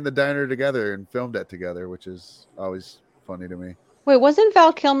actually in the diner together and filmed it together, which is always funny to me. Wait, wasn't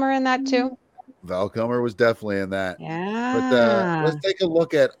Val Kilmer in that too? Val Kilmer was definitely in that. Yeah. But let's take a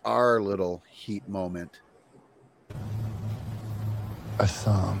look at our little Heat moment.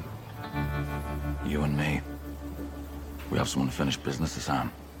 Assam. You and me. We have some unfinished business,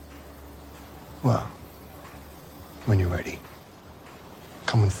 Assam. Well, when you're ready,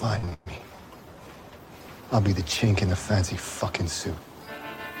 come and find me. I'll be the chink in the fancy fucking suit.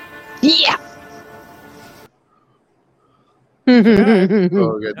 Yeah.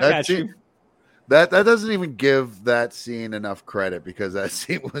 Oh, good. That doesn't even give that scene enough credit because that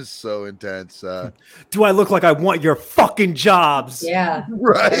scene was so intense. Do I look like I want your fucking jobs? Yeah,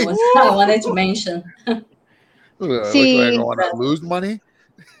 right. I wanted to mention. See, like I want to lose money.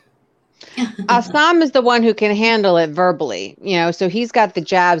 Assam is the one who can handle it verbally, so he's got the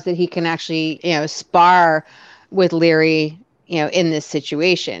jabs that he can actually, spar with Leary, in this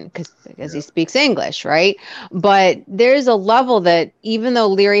situation because he speaks English, right? But there's a level that even though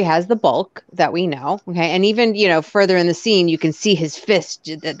Leary has the bulk that we know, okay, and even, further in the scene, you can see his fist,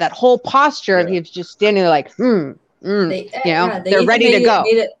 that whole posture of him just standing there like, they're ready to go.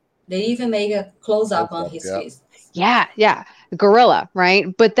 They even made a close-up on his face. Yeah. Gorilla,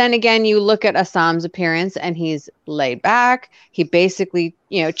 right? But then again, you look at Assam's appearance and he's laid back. He basically,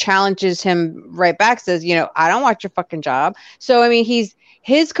 challenges him right back, says, I don't want your fucking job. So, I mean,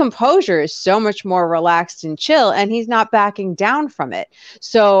 his composure is so much more relaxed and chill, and he's not backing down from it.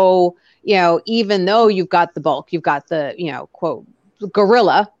 So, even though you've got the bulk, you've got the, quote,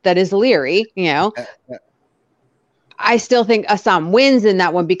 gorilla that is Leary, I still think Assam wins in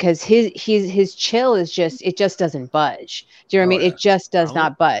that one because his chill is it just doesn't budge. Do you know what I mean? It just does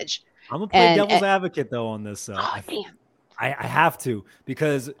not budge. I'm gonna play devil's advocate though on this. Damn. I have to,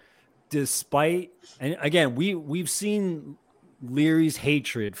 because despite, and again, we've seen Leary's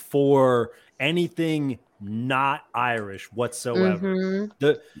hatred for anything not Irish whatsoever.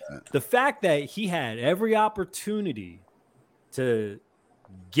 The fact that he had every opportunity to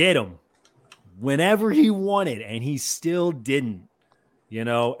get him whenever he wanted and he still didn't,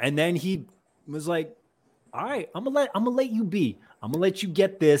 and then he was like, all right, I'm gonna let you be, I'm gonna let you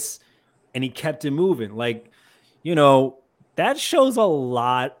get this, and he kept it moving. Like, that shows a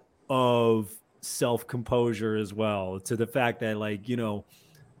lot of self-composure as well, to the fact that, like,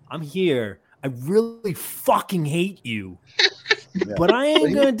 I'm here, I really fucking hate you, but I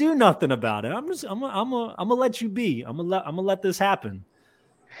ain't gonna do nothing about it. I'm gonna let you be. I'm gonna let this happen.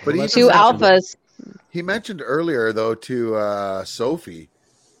 But two alphas. He mentioned earlier, though, to Sophie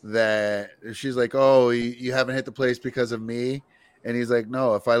that she's like, "Oh, you haven't hit the place because of me," and he's like,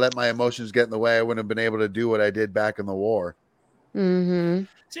 "No, if I let my emotions get in the way, I wouldn't have been able to do what I did back in the war." Mm-hmm.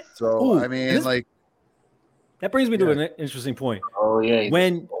 So Ooh, I mean, like, that brings me to an interesting point. Oh yeah.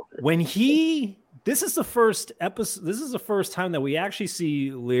 When he this is the first episode. This is the first time that we actually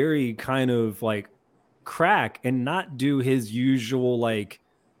see Leary kind of like crack and not do his usual like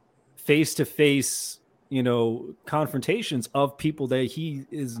face to face, confrontations of people that he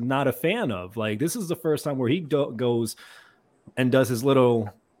is not a fan of. Like this is the first time where he goes and does his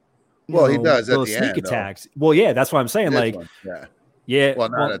little, well, he does at little the sneak end, attacks. Well, yeah, that's what I'm saying. This Like, one, yeah. yeah, Well,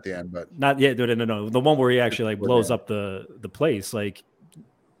 not at the end, but not yet. No. The one where he actually like Before blows the up the place. Like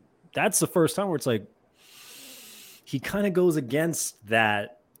that's the first time where it's like he kind of goes against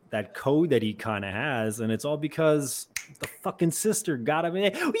that code that he kind of has, and it's all because the fucking sister got him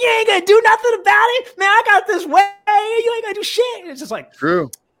in. You ain't gonna do nothing about it, man. I got this way. You ain't gonna do shit. And it's just like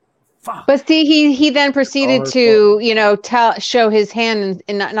true. Fuck. But see, he then proceeded to show his hand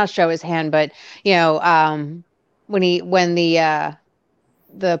and not show his hand, but when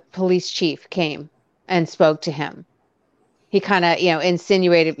the police chief came and spoke to him, he kind of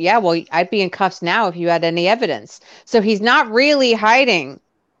insinuated, yeah, well, I'd be in cuffs now if you had any evidence. So he's not really hiding.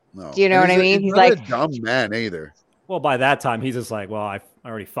 No. Do you know what I mean? He's He's not like a dumb man either. Well, by that time, he's just like, well, I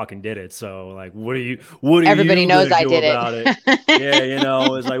already fucking did it. So, like, what are you everybody knows gonna I do did about it.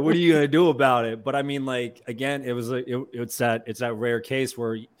 Yeah, it's like, what are you gonna do about it? But I mean, like, again, it's that rare case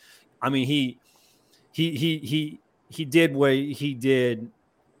where, I mean, he did what he did,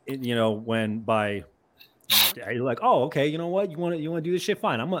 when by you're like, oh, okay, you know what, you want to do this shit,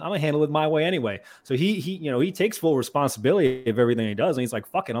 fine. I'm gonna handle it my way anyway. So he takes full responsibility of everything he does, and he's like,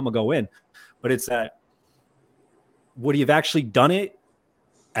 fuck it, I'm gonna go in. But it's that. Would he have actually done it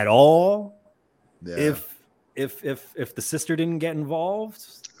at all if the sister didn't get involved?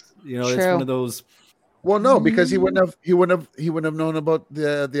 It's one of those. Well, no, because he wouldn't have known about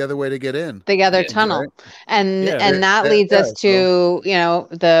the other way to get in, the other tunnel, right? and that leads us to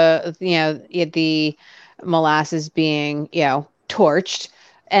the molasses being torched,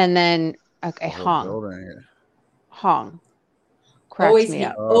 and then Hong cracks me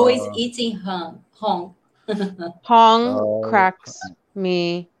up. Always eating Hong. Hong cracks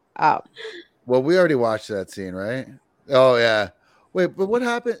me up. Well, we already watched that scene, right? Oh yeah. Wait, but what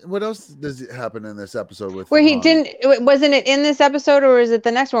happened? What else does it happen in this episode with? Where he didn't? Wasn't it in this episode, or is it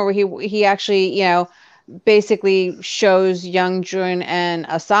the next one where he actually basically shows Young Jun and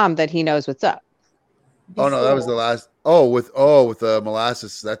Assam that he knows what's up? Oh no, that was the last. With the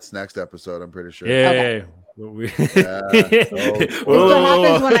molasses. That's next episode. I'm pretty sure. Yeah. Okay. That's what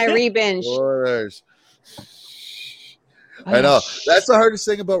happens when I re-binge. I know. That's the hardest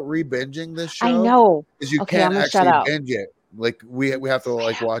thing about re-binging this show. I know. Is you can't actually binge it. Like we have to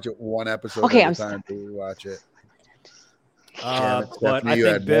watch it one episode at a time to rewatch it. But I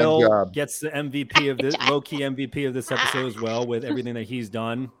think Bill gets the MVP of this low-key MVP of this episode as well, with everything that he's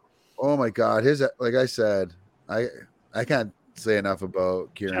done. Oh my God. Like I said, I can't say enough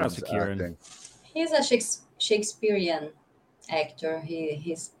about Kieran's acting. He's a Shakespearean actor.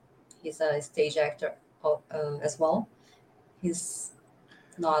 He's a stage actor as well. He's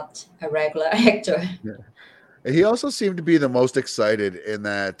not a regular actor. Yeah. He also seemed to be the most excited in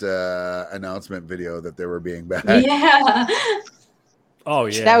that announcement video that they were being back. Yeah. Oh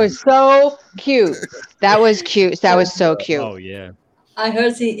yeah. That was so cute. That was cute. That was so cute. Oh yeah. I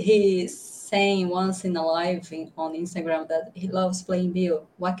heard he saying once in a live on Instagram that he loves playing Bill.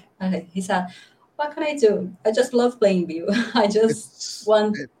 He said, "What can I do? I just love playing Bill. I just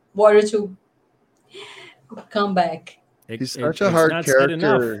want Warrior to come back." He's such a hard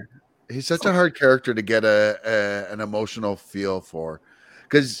character. He's such a hard character to get an emotional feel for,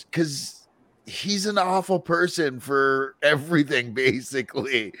 because he's an awful person for everything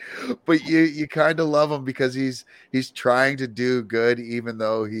basically, but you kind of love him because he's trying to do good, even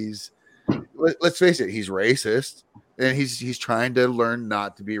though let's face it, he's racist, and he's trying to learn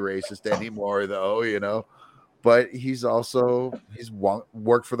not to be racist anymore, though, but he's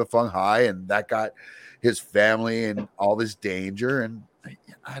worked for the Fung Hai, and that got his family and all this danger, and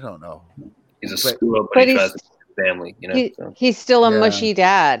I don't know. He's a screw up, but he tries to keep his family, He's still a mushy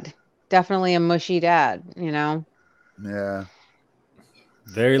dad. Definitely a mushy dad, Yeah.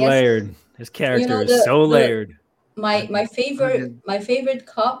 Very layered. His character is so layered. My favorite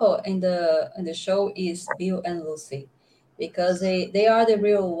couple in the show is Bill and Lucy, because they are the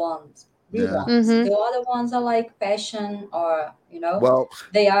real ones. Ones. Mm-hmm. The other ones are like passion, or Well,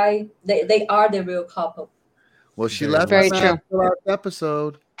 they are the real couple. Well, she left very the true. last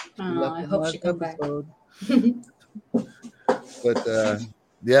episode. I hope she comes back. But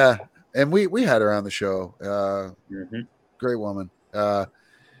yeah, and we had her on the show. Great woman.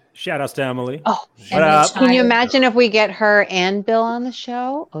 Shout outs to Emily. Oh, what up? Can you imagine if we get her and Bill on the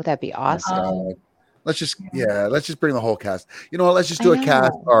show? Oh, that'd be awesome. Let's just bring the whole cast. You know what? Let's just do a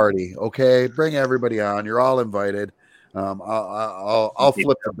cast party, okay? Bring everybody on. You're all invited. I'll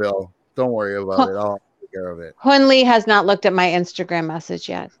flip the bill. Don't worry about it. I'll take care of it. Hun Lee has not looked at my Instagram message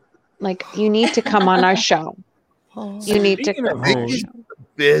yet. Like, you need to come on our show. You need to come. He's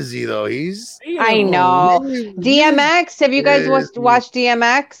busy though. I know. DMX. Have you guys watched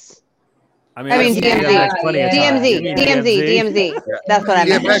DMX? I mean DMZ. DMZ. That's what I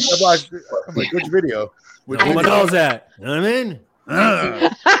meant. DMX. I watched. I'm like, which video? What knows that? You know what I mean?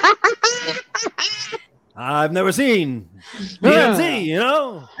 I've never seen DMZ. You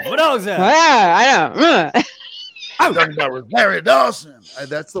know what knows that? I know. I'm talking about Rosario Dawson.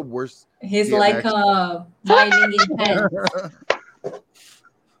 That's the worst. He's DMX. like mining in pen.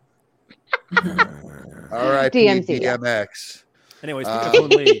 All right, DMX. Anyway, speaking of Hun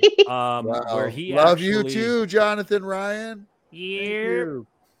Lee, where he love you too, Jonathan Ryan. Yeah.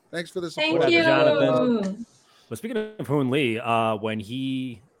 Thanks for the support. Thank you, Jonathan. But speaking of Hun Lee, when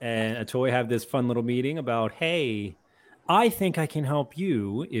he and Atoy have this fun little meeting about, hey, I think I can help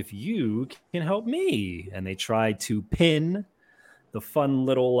you if you can help me, and they try to pin the fun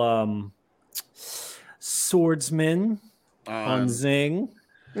little swordsman on Zing.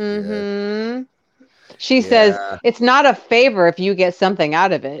 Mm-hmm. She says it's not a favor if you get something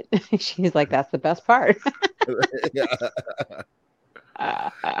out of it. She's like, that's the best part.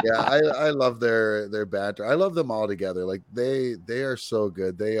 I love their banter. I love them all together. Like they are so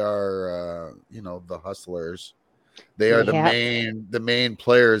good. They are the hustlers. They are the main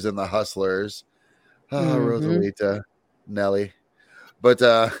players in the hustlers. Rosalita, Nelly. But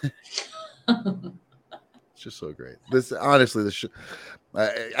it's just so great. The show.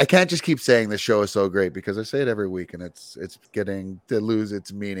 I can't just keep saying the show is so great because I say it every week and it's getting to lose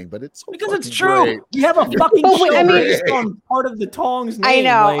its meaning. But it's so because it's true. Great. We have a fucking show based on part of the Tong's name. I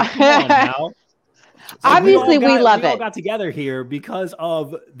know. Like, come on now. Obviously, we love it. We all got together here because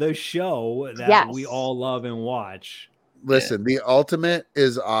of the show that we all love and watch. Listen, the ultimate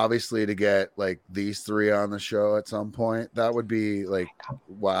is obviously to get like these three on the show at some point. That would be like,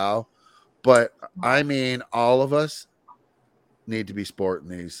 wow. But I mean, all of us need to be sporting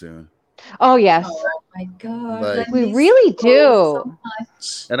these soon. Oh, yes. Oh, my God. Like, we really do. So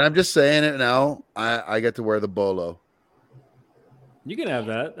much. And I'm just saying it now. I get to wear the bolo. You can have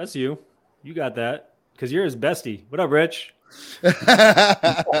that. That's you. You got that. Because you're his bestie. What up, Rich?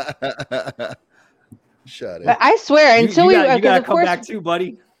 Shut it. But I swear, until you gotta come back too,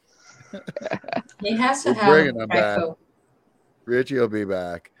 buddy. He has to We're have bringing them back. Franco. Richie will be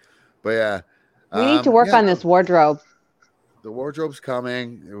back. But yeah. we need to work on this wardrobe. The wardrobe's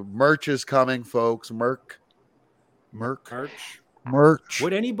coming. Merch is coming, folks. Merch.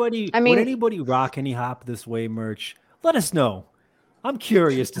 Would anybody rock any Hop This Way merch? Let us know. I'm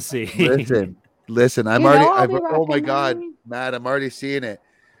curious to see. Listen. Oh my God, Matt, I'm already seeing it.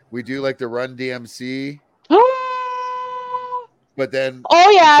 We do like the Run DMC. But then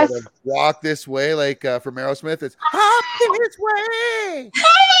yes, walk this way, like from Aerosmith. It's hop this way.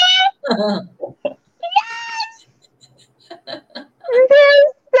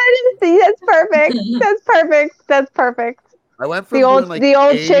 That's perfect. I went from the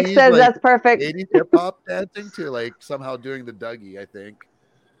old chick says that's perfect. 80s hip hop dancing to like somehow doing the Dougie, I think.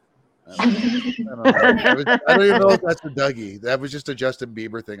 I don't even know if that's a Dougie. That was just a Justin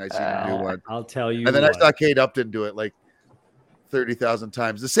Bieber thing I seen him do one. I'll tell you. And then I saw Kate Upton do it like 30,000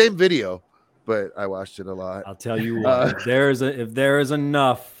 times. The same video, but I watched it a lot. I'll tell you what. If there is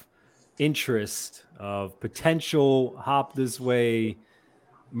enough interest of potential Hop This Way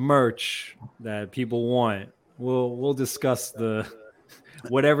merch that people want, we'll discuss the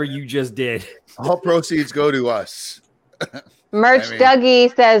whatever you just did. All proceeds go to us. Merch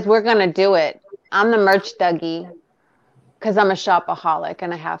Dougie says we're gonna do it. I'm the merch Dougie because I'm a shopaholic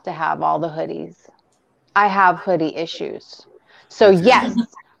and I have to have all the hoodies. I have hoodie issues. So yes,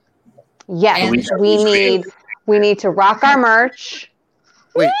 we need to rock our merch.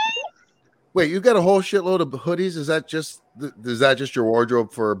 Wait, you got a whole shitload of hoodies? Is that just your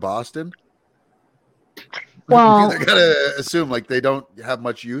wardrobe for Boston? Well, I gotta assume like they don't have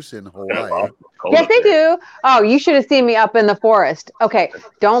much use in Hawaii. Yes, they do. Oh, you should have seen me up in the forest. Okay,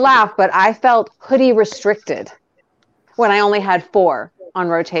 don't laugh, but I felt hoodie restricted when I only had 4 on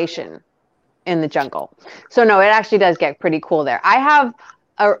rotation in the jungle. So no, it actually does get pretty cool there. I have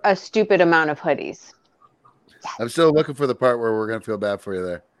a stupid amount of hoodies. I'm still looking for the part where we're gonna feel bad for you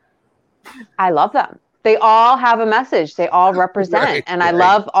there. I love them. They all have a message. They all represent. Right, And I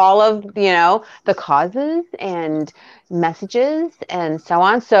love all of, the causes and messages and so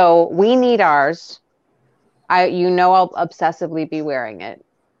on. So we need ours. I'll obsessively be wearing it.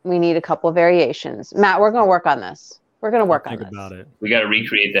 We need a couple of variations. Matt, we're going to work on this. We're going to work on this. Think about it. We got to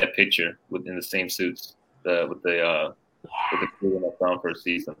recreate that picture within the same suits with the crew in the film first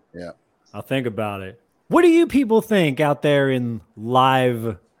season. Yeah, I'll think about it. What do you people think out there in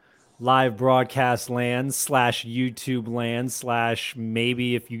live broadcast land / YouTube land /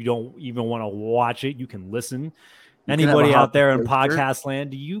 maybe if you don't even want to watch it, you can listen. Anybody out there in podcast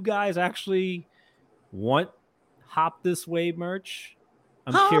land, do you guys actually want Hop This Way merch?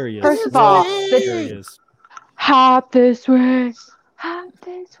 I'm curious. First of all, hop this way. Hop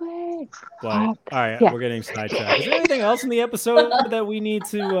this way. But, all right, we're getting sidetracked. Is there anything else in the episode that we need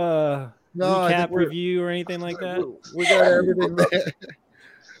to recap, review, or anything like that? We got everything there.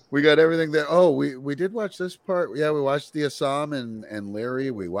 We got everything there. Oh, we did watch this part. Yeah, we watched the Assam and Larry.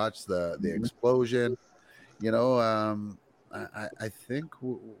 We watched the explosion. I think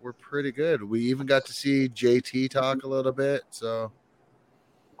we're pretty good. We even got to see JT talk a little bit. So,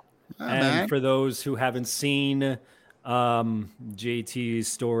 for those who haven't seen JT's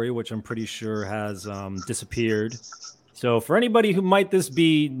story, which I'm pretty sure has disappeared. So for anybody who might this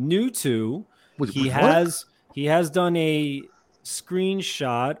be new to, he has done a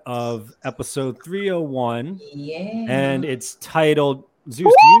screenshot of episode 301. Yeah. And it's titled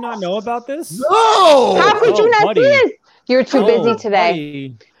Zeus. Do you not know about this? No. How could you not see this? You're too busy today.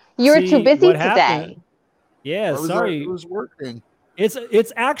 Buddy. You were too busy today. Yeah, sorry. It was working.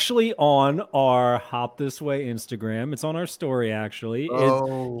 It's actually on our Hop This Way Instagram. It's on our story actually.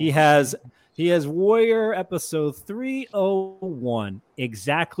 He has Warrior episode 301,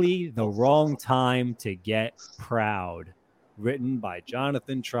 exactly the wrong time to get proud. Written by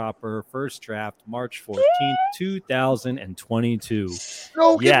Jonathan Tropper, first draft, March 14th, 2022.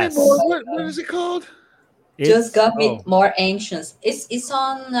 No, give me more. What is it called? Just got me more anxious. It's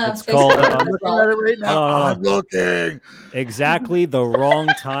on it's Facebook. Called, I'm looking at it right now. I'm looking. Exactly the wrong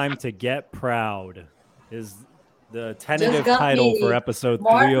time to get proud is the tentative title for episode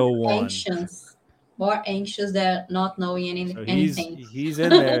 301. More anxious than not knowing anything. He's in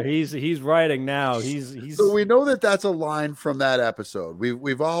there. He's writing now. He's. So we know that that's a line from that episode.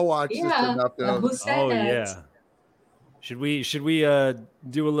 We've all watched this enough to know. Who said that? Yeah. Should we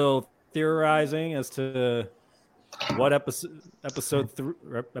do a little theorizing as to what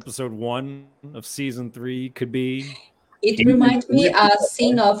episode 1 of season 3 could be? It reminds me a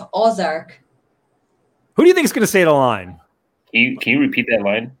scene of Ozark. Who do you think is going to say the line? Can you repeat that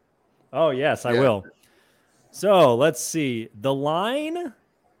line? Oh, yes, I will. So let's see. The line,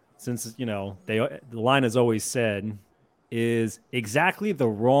 since, the line is always said, is exactly the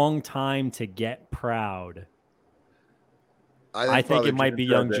wrong time to get proud. I think it might be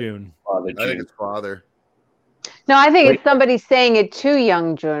Young June. I think it's Father. No, I think it's somebody saying it to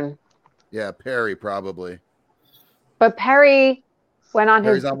Young June. Yeah, Perry probably. But Perry went on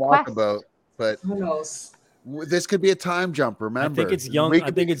Perry's his on quest. Walkabout, but who knows? This could be a time jump. Remember, I think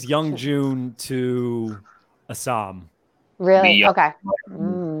it's Young June to Assam. Really? Okay.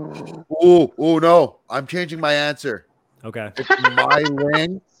 Oh no! I'm changing my answer. Okay. It's My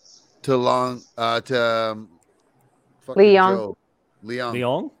Ling to Leon.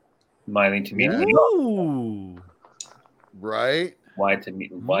 Leon. My Ling to meet. Ooh. Right. Why to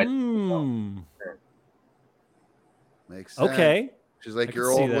meet? Why? Makes sense. Okay. She's like,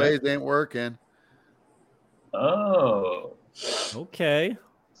 your old ways ain't working. Oh. Okay.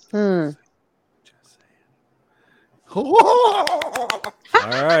 All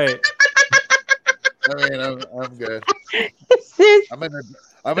right. I mean, I'm good. I'm an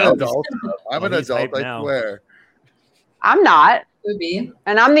adult. I'm an adult. I swear. I'm not. Could be.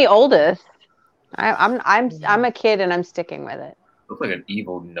 And I'm the oldest. I'm a kid, and I'm sticking with it. Looks like an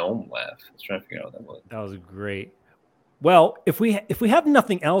evil gnome laugh. I was trying to figure out what that was. That was great. Well, if we have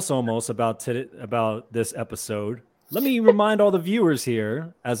nothing else almost about this episode, let me remind all the viewers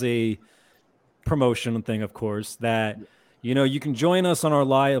here, as a promotion thing, of course, that you can join us on our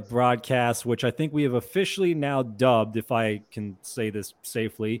live broadcast, which I think we have officially now dubbed, if I can say this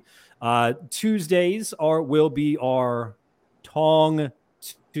safely. Tuesdays will be our Tong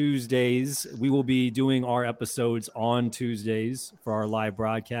Tuesdays. We will be doing our episodes on Tuesdays for our live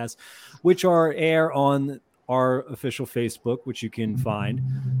broadcast, which are air on our official Facebook, which you can find.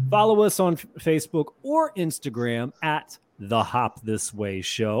 Follow us on Facebook or Instagram at The Hop This Way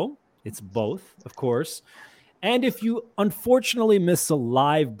Show. It's both, of course. And if you unfortunately miss a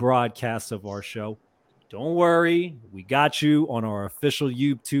live broadcast of our show, don't worry. We got you on our official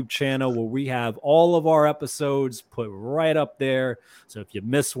YouTube channel where we have all of our episodes put right up there. So if you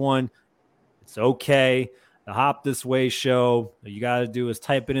miss one, it's okay. The Hop This Way show, all you got to do is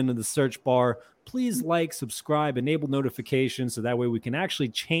type it into the search bar. Please like, subscribe, enable notifications so that way we can actually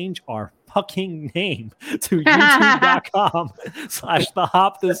change our fucking name to youtube.com/The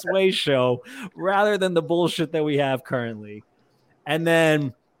Hop This Way show rather than the bullshit that we have currently. And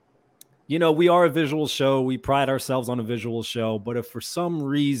then, you know, we are a visual show. We pride ourselves on a visual show. But if for some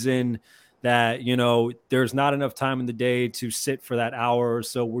reason that, you know, there's not enough time in the day to sit for that hour or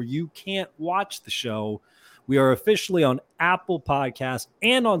so where you can't watch the show, we are officially on Apple Podcasts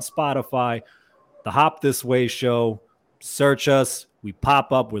and on Spotify. The Hop This Way show. Search us. We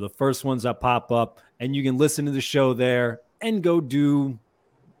pop up. We're the first ones that pop up. And you can listen to the show there and go do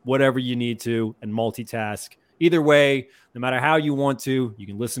whatever you need to and multitask. Either way, no matter how you want to, you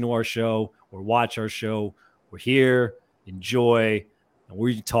can listen to our show or watch our show. We're here. Enjoy. And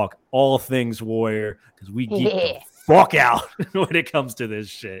we talk all things Warrior because we geek the fuck out when it comes to this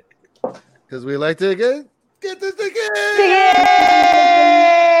shit. Because we like to get this again.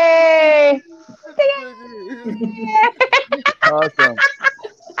 Awesome.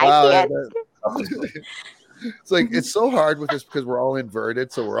 It's like it's so hard with this because we're all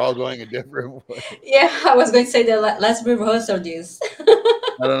inverted, so we're all going a different way. Yeah, I was going to say that let's rehearse this.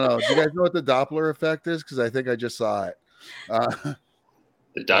 I don't know. Do you guys know what the Doppler effect is? Because I think I just saw it. The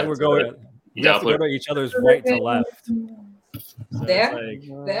We're going. We have to go to each other's right to left. So there.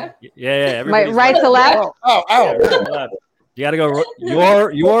 Yeah. Everybody's right to left. Oh. Yeah, right to left. You got to go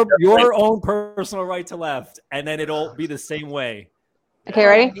your own personal right to left, and then it'll be the same way. Okay,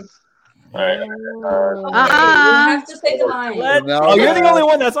 ready? All right. You have to say the line. Oh, you're the only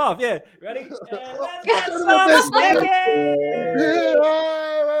one that's off. Yeah. Ready?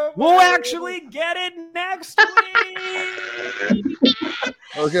 We'll actually get it next week.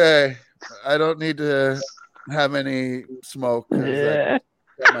 Okay. I don't need to have any smoke. I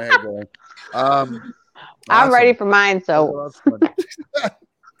got my head going. I'm ready for mine, so.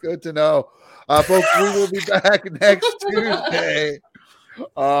 Good to know. Folks, we will be back next Tuesday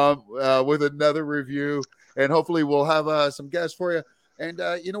with another review, and hopefully we'll have some guests for you. And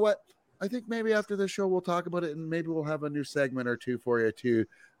you know what? I think maybe after the show we'll talk about it, and maybe we'll have a new segment or two for you too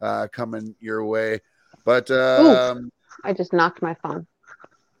coming your way. But I just knocked my phone.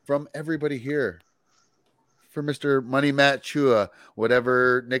 From everybody here, for Mr. Money Matt Chua,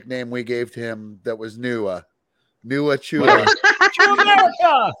 whatever nickname we gave to him that was Nua Chua. Chew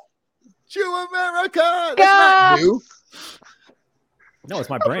America! Chew America! That's not new. No, it's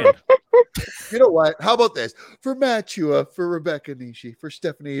my brand. You know what? How about this? For Matt Chua, for Rebecca Nishi, for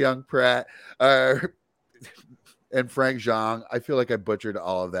Stephanie Young Pratt, and Frank Zhang. I feel like I butchered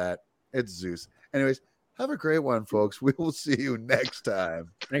all of that. It's Zeus. Anyways, have a great one, folks. We will see you next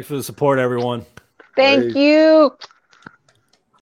time. Thanks for the support, everyone. Thank you.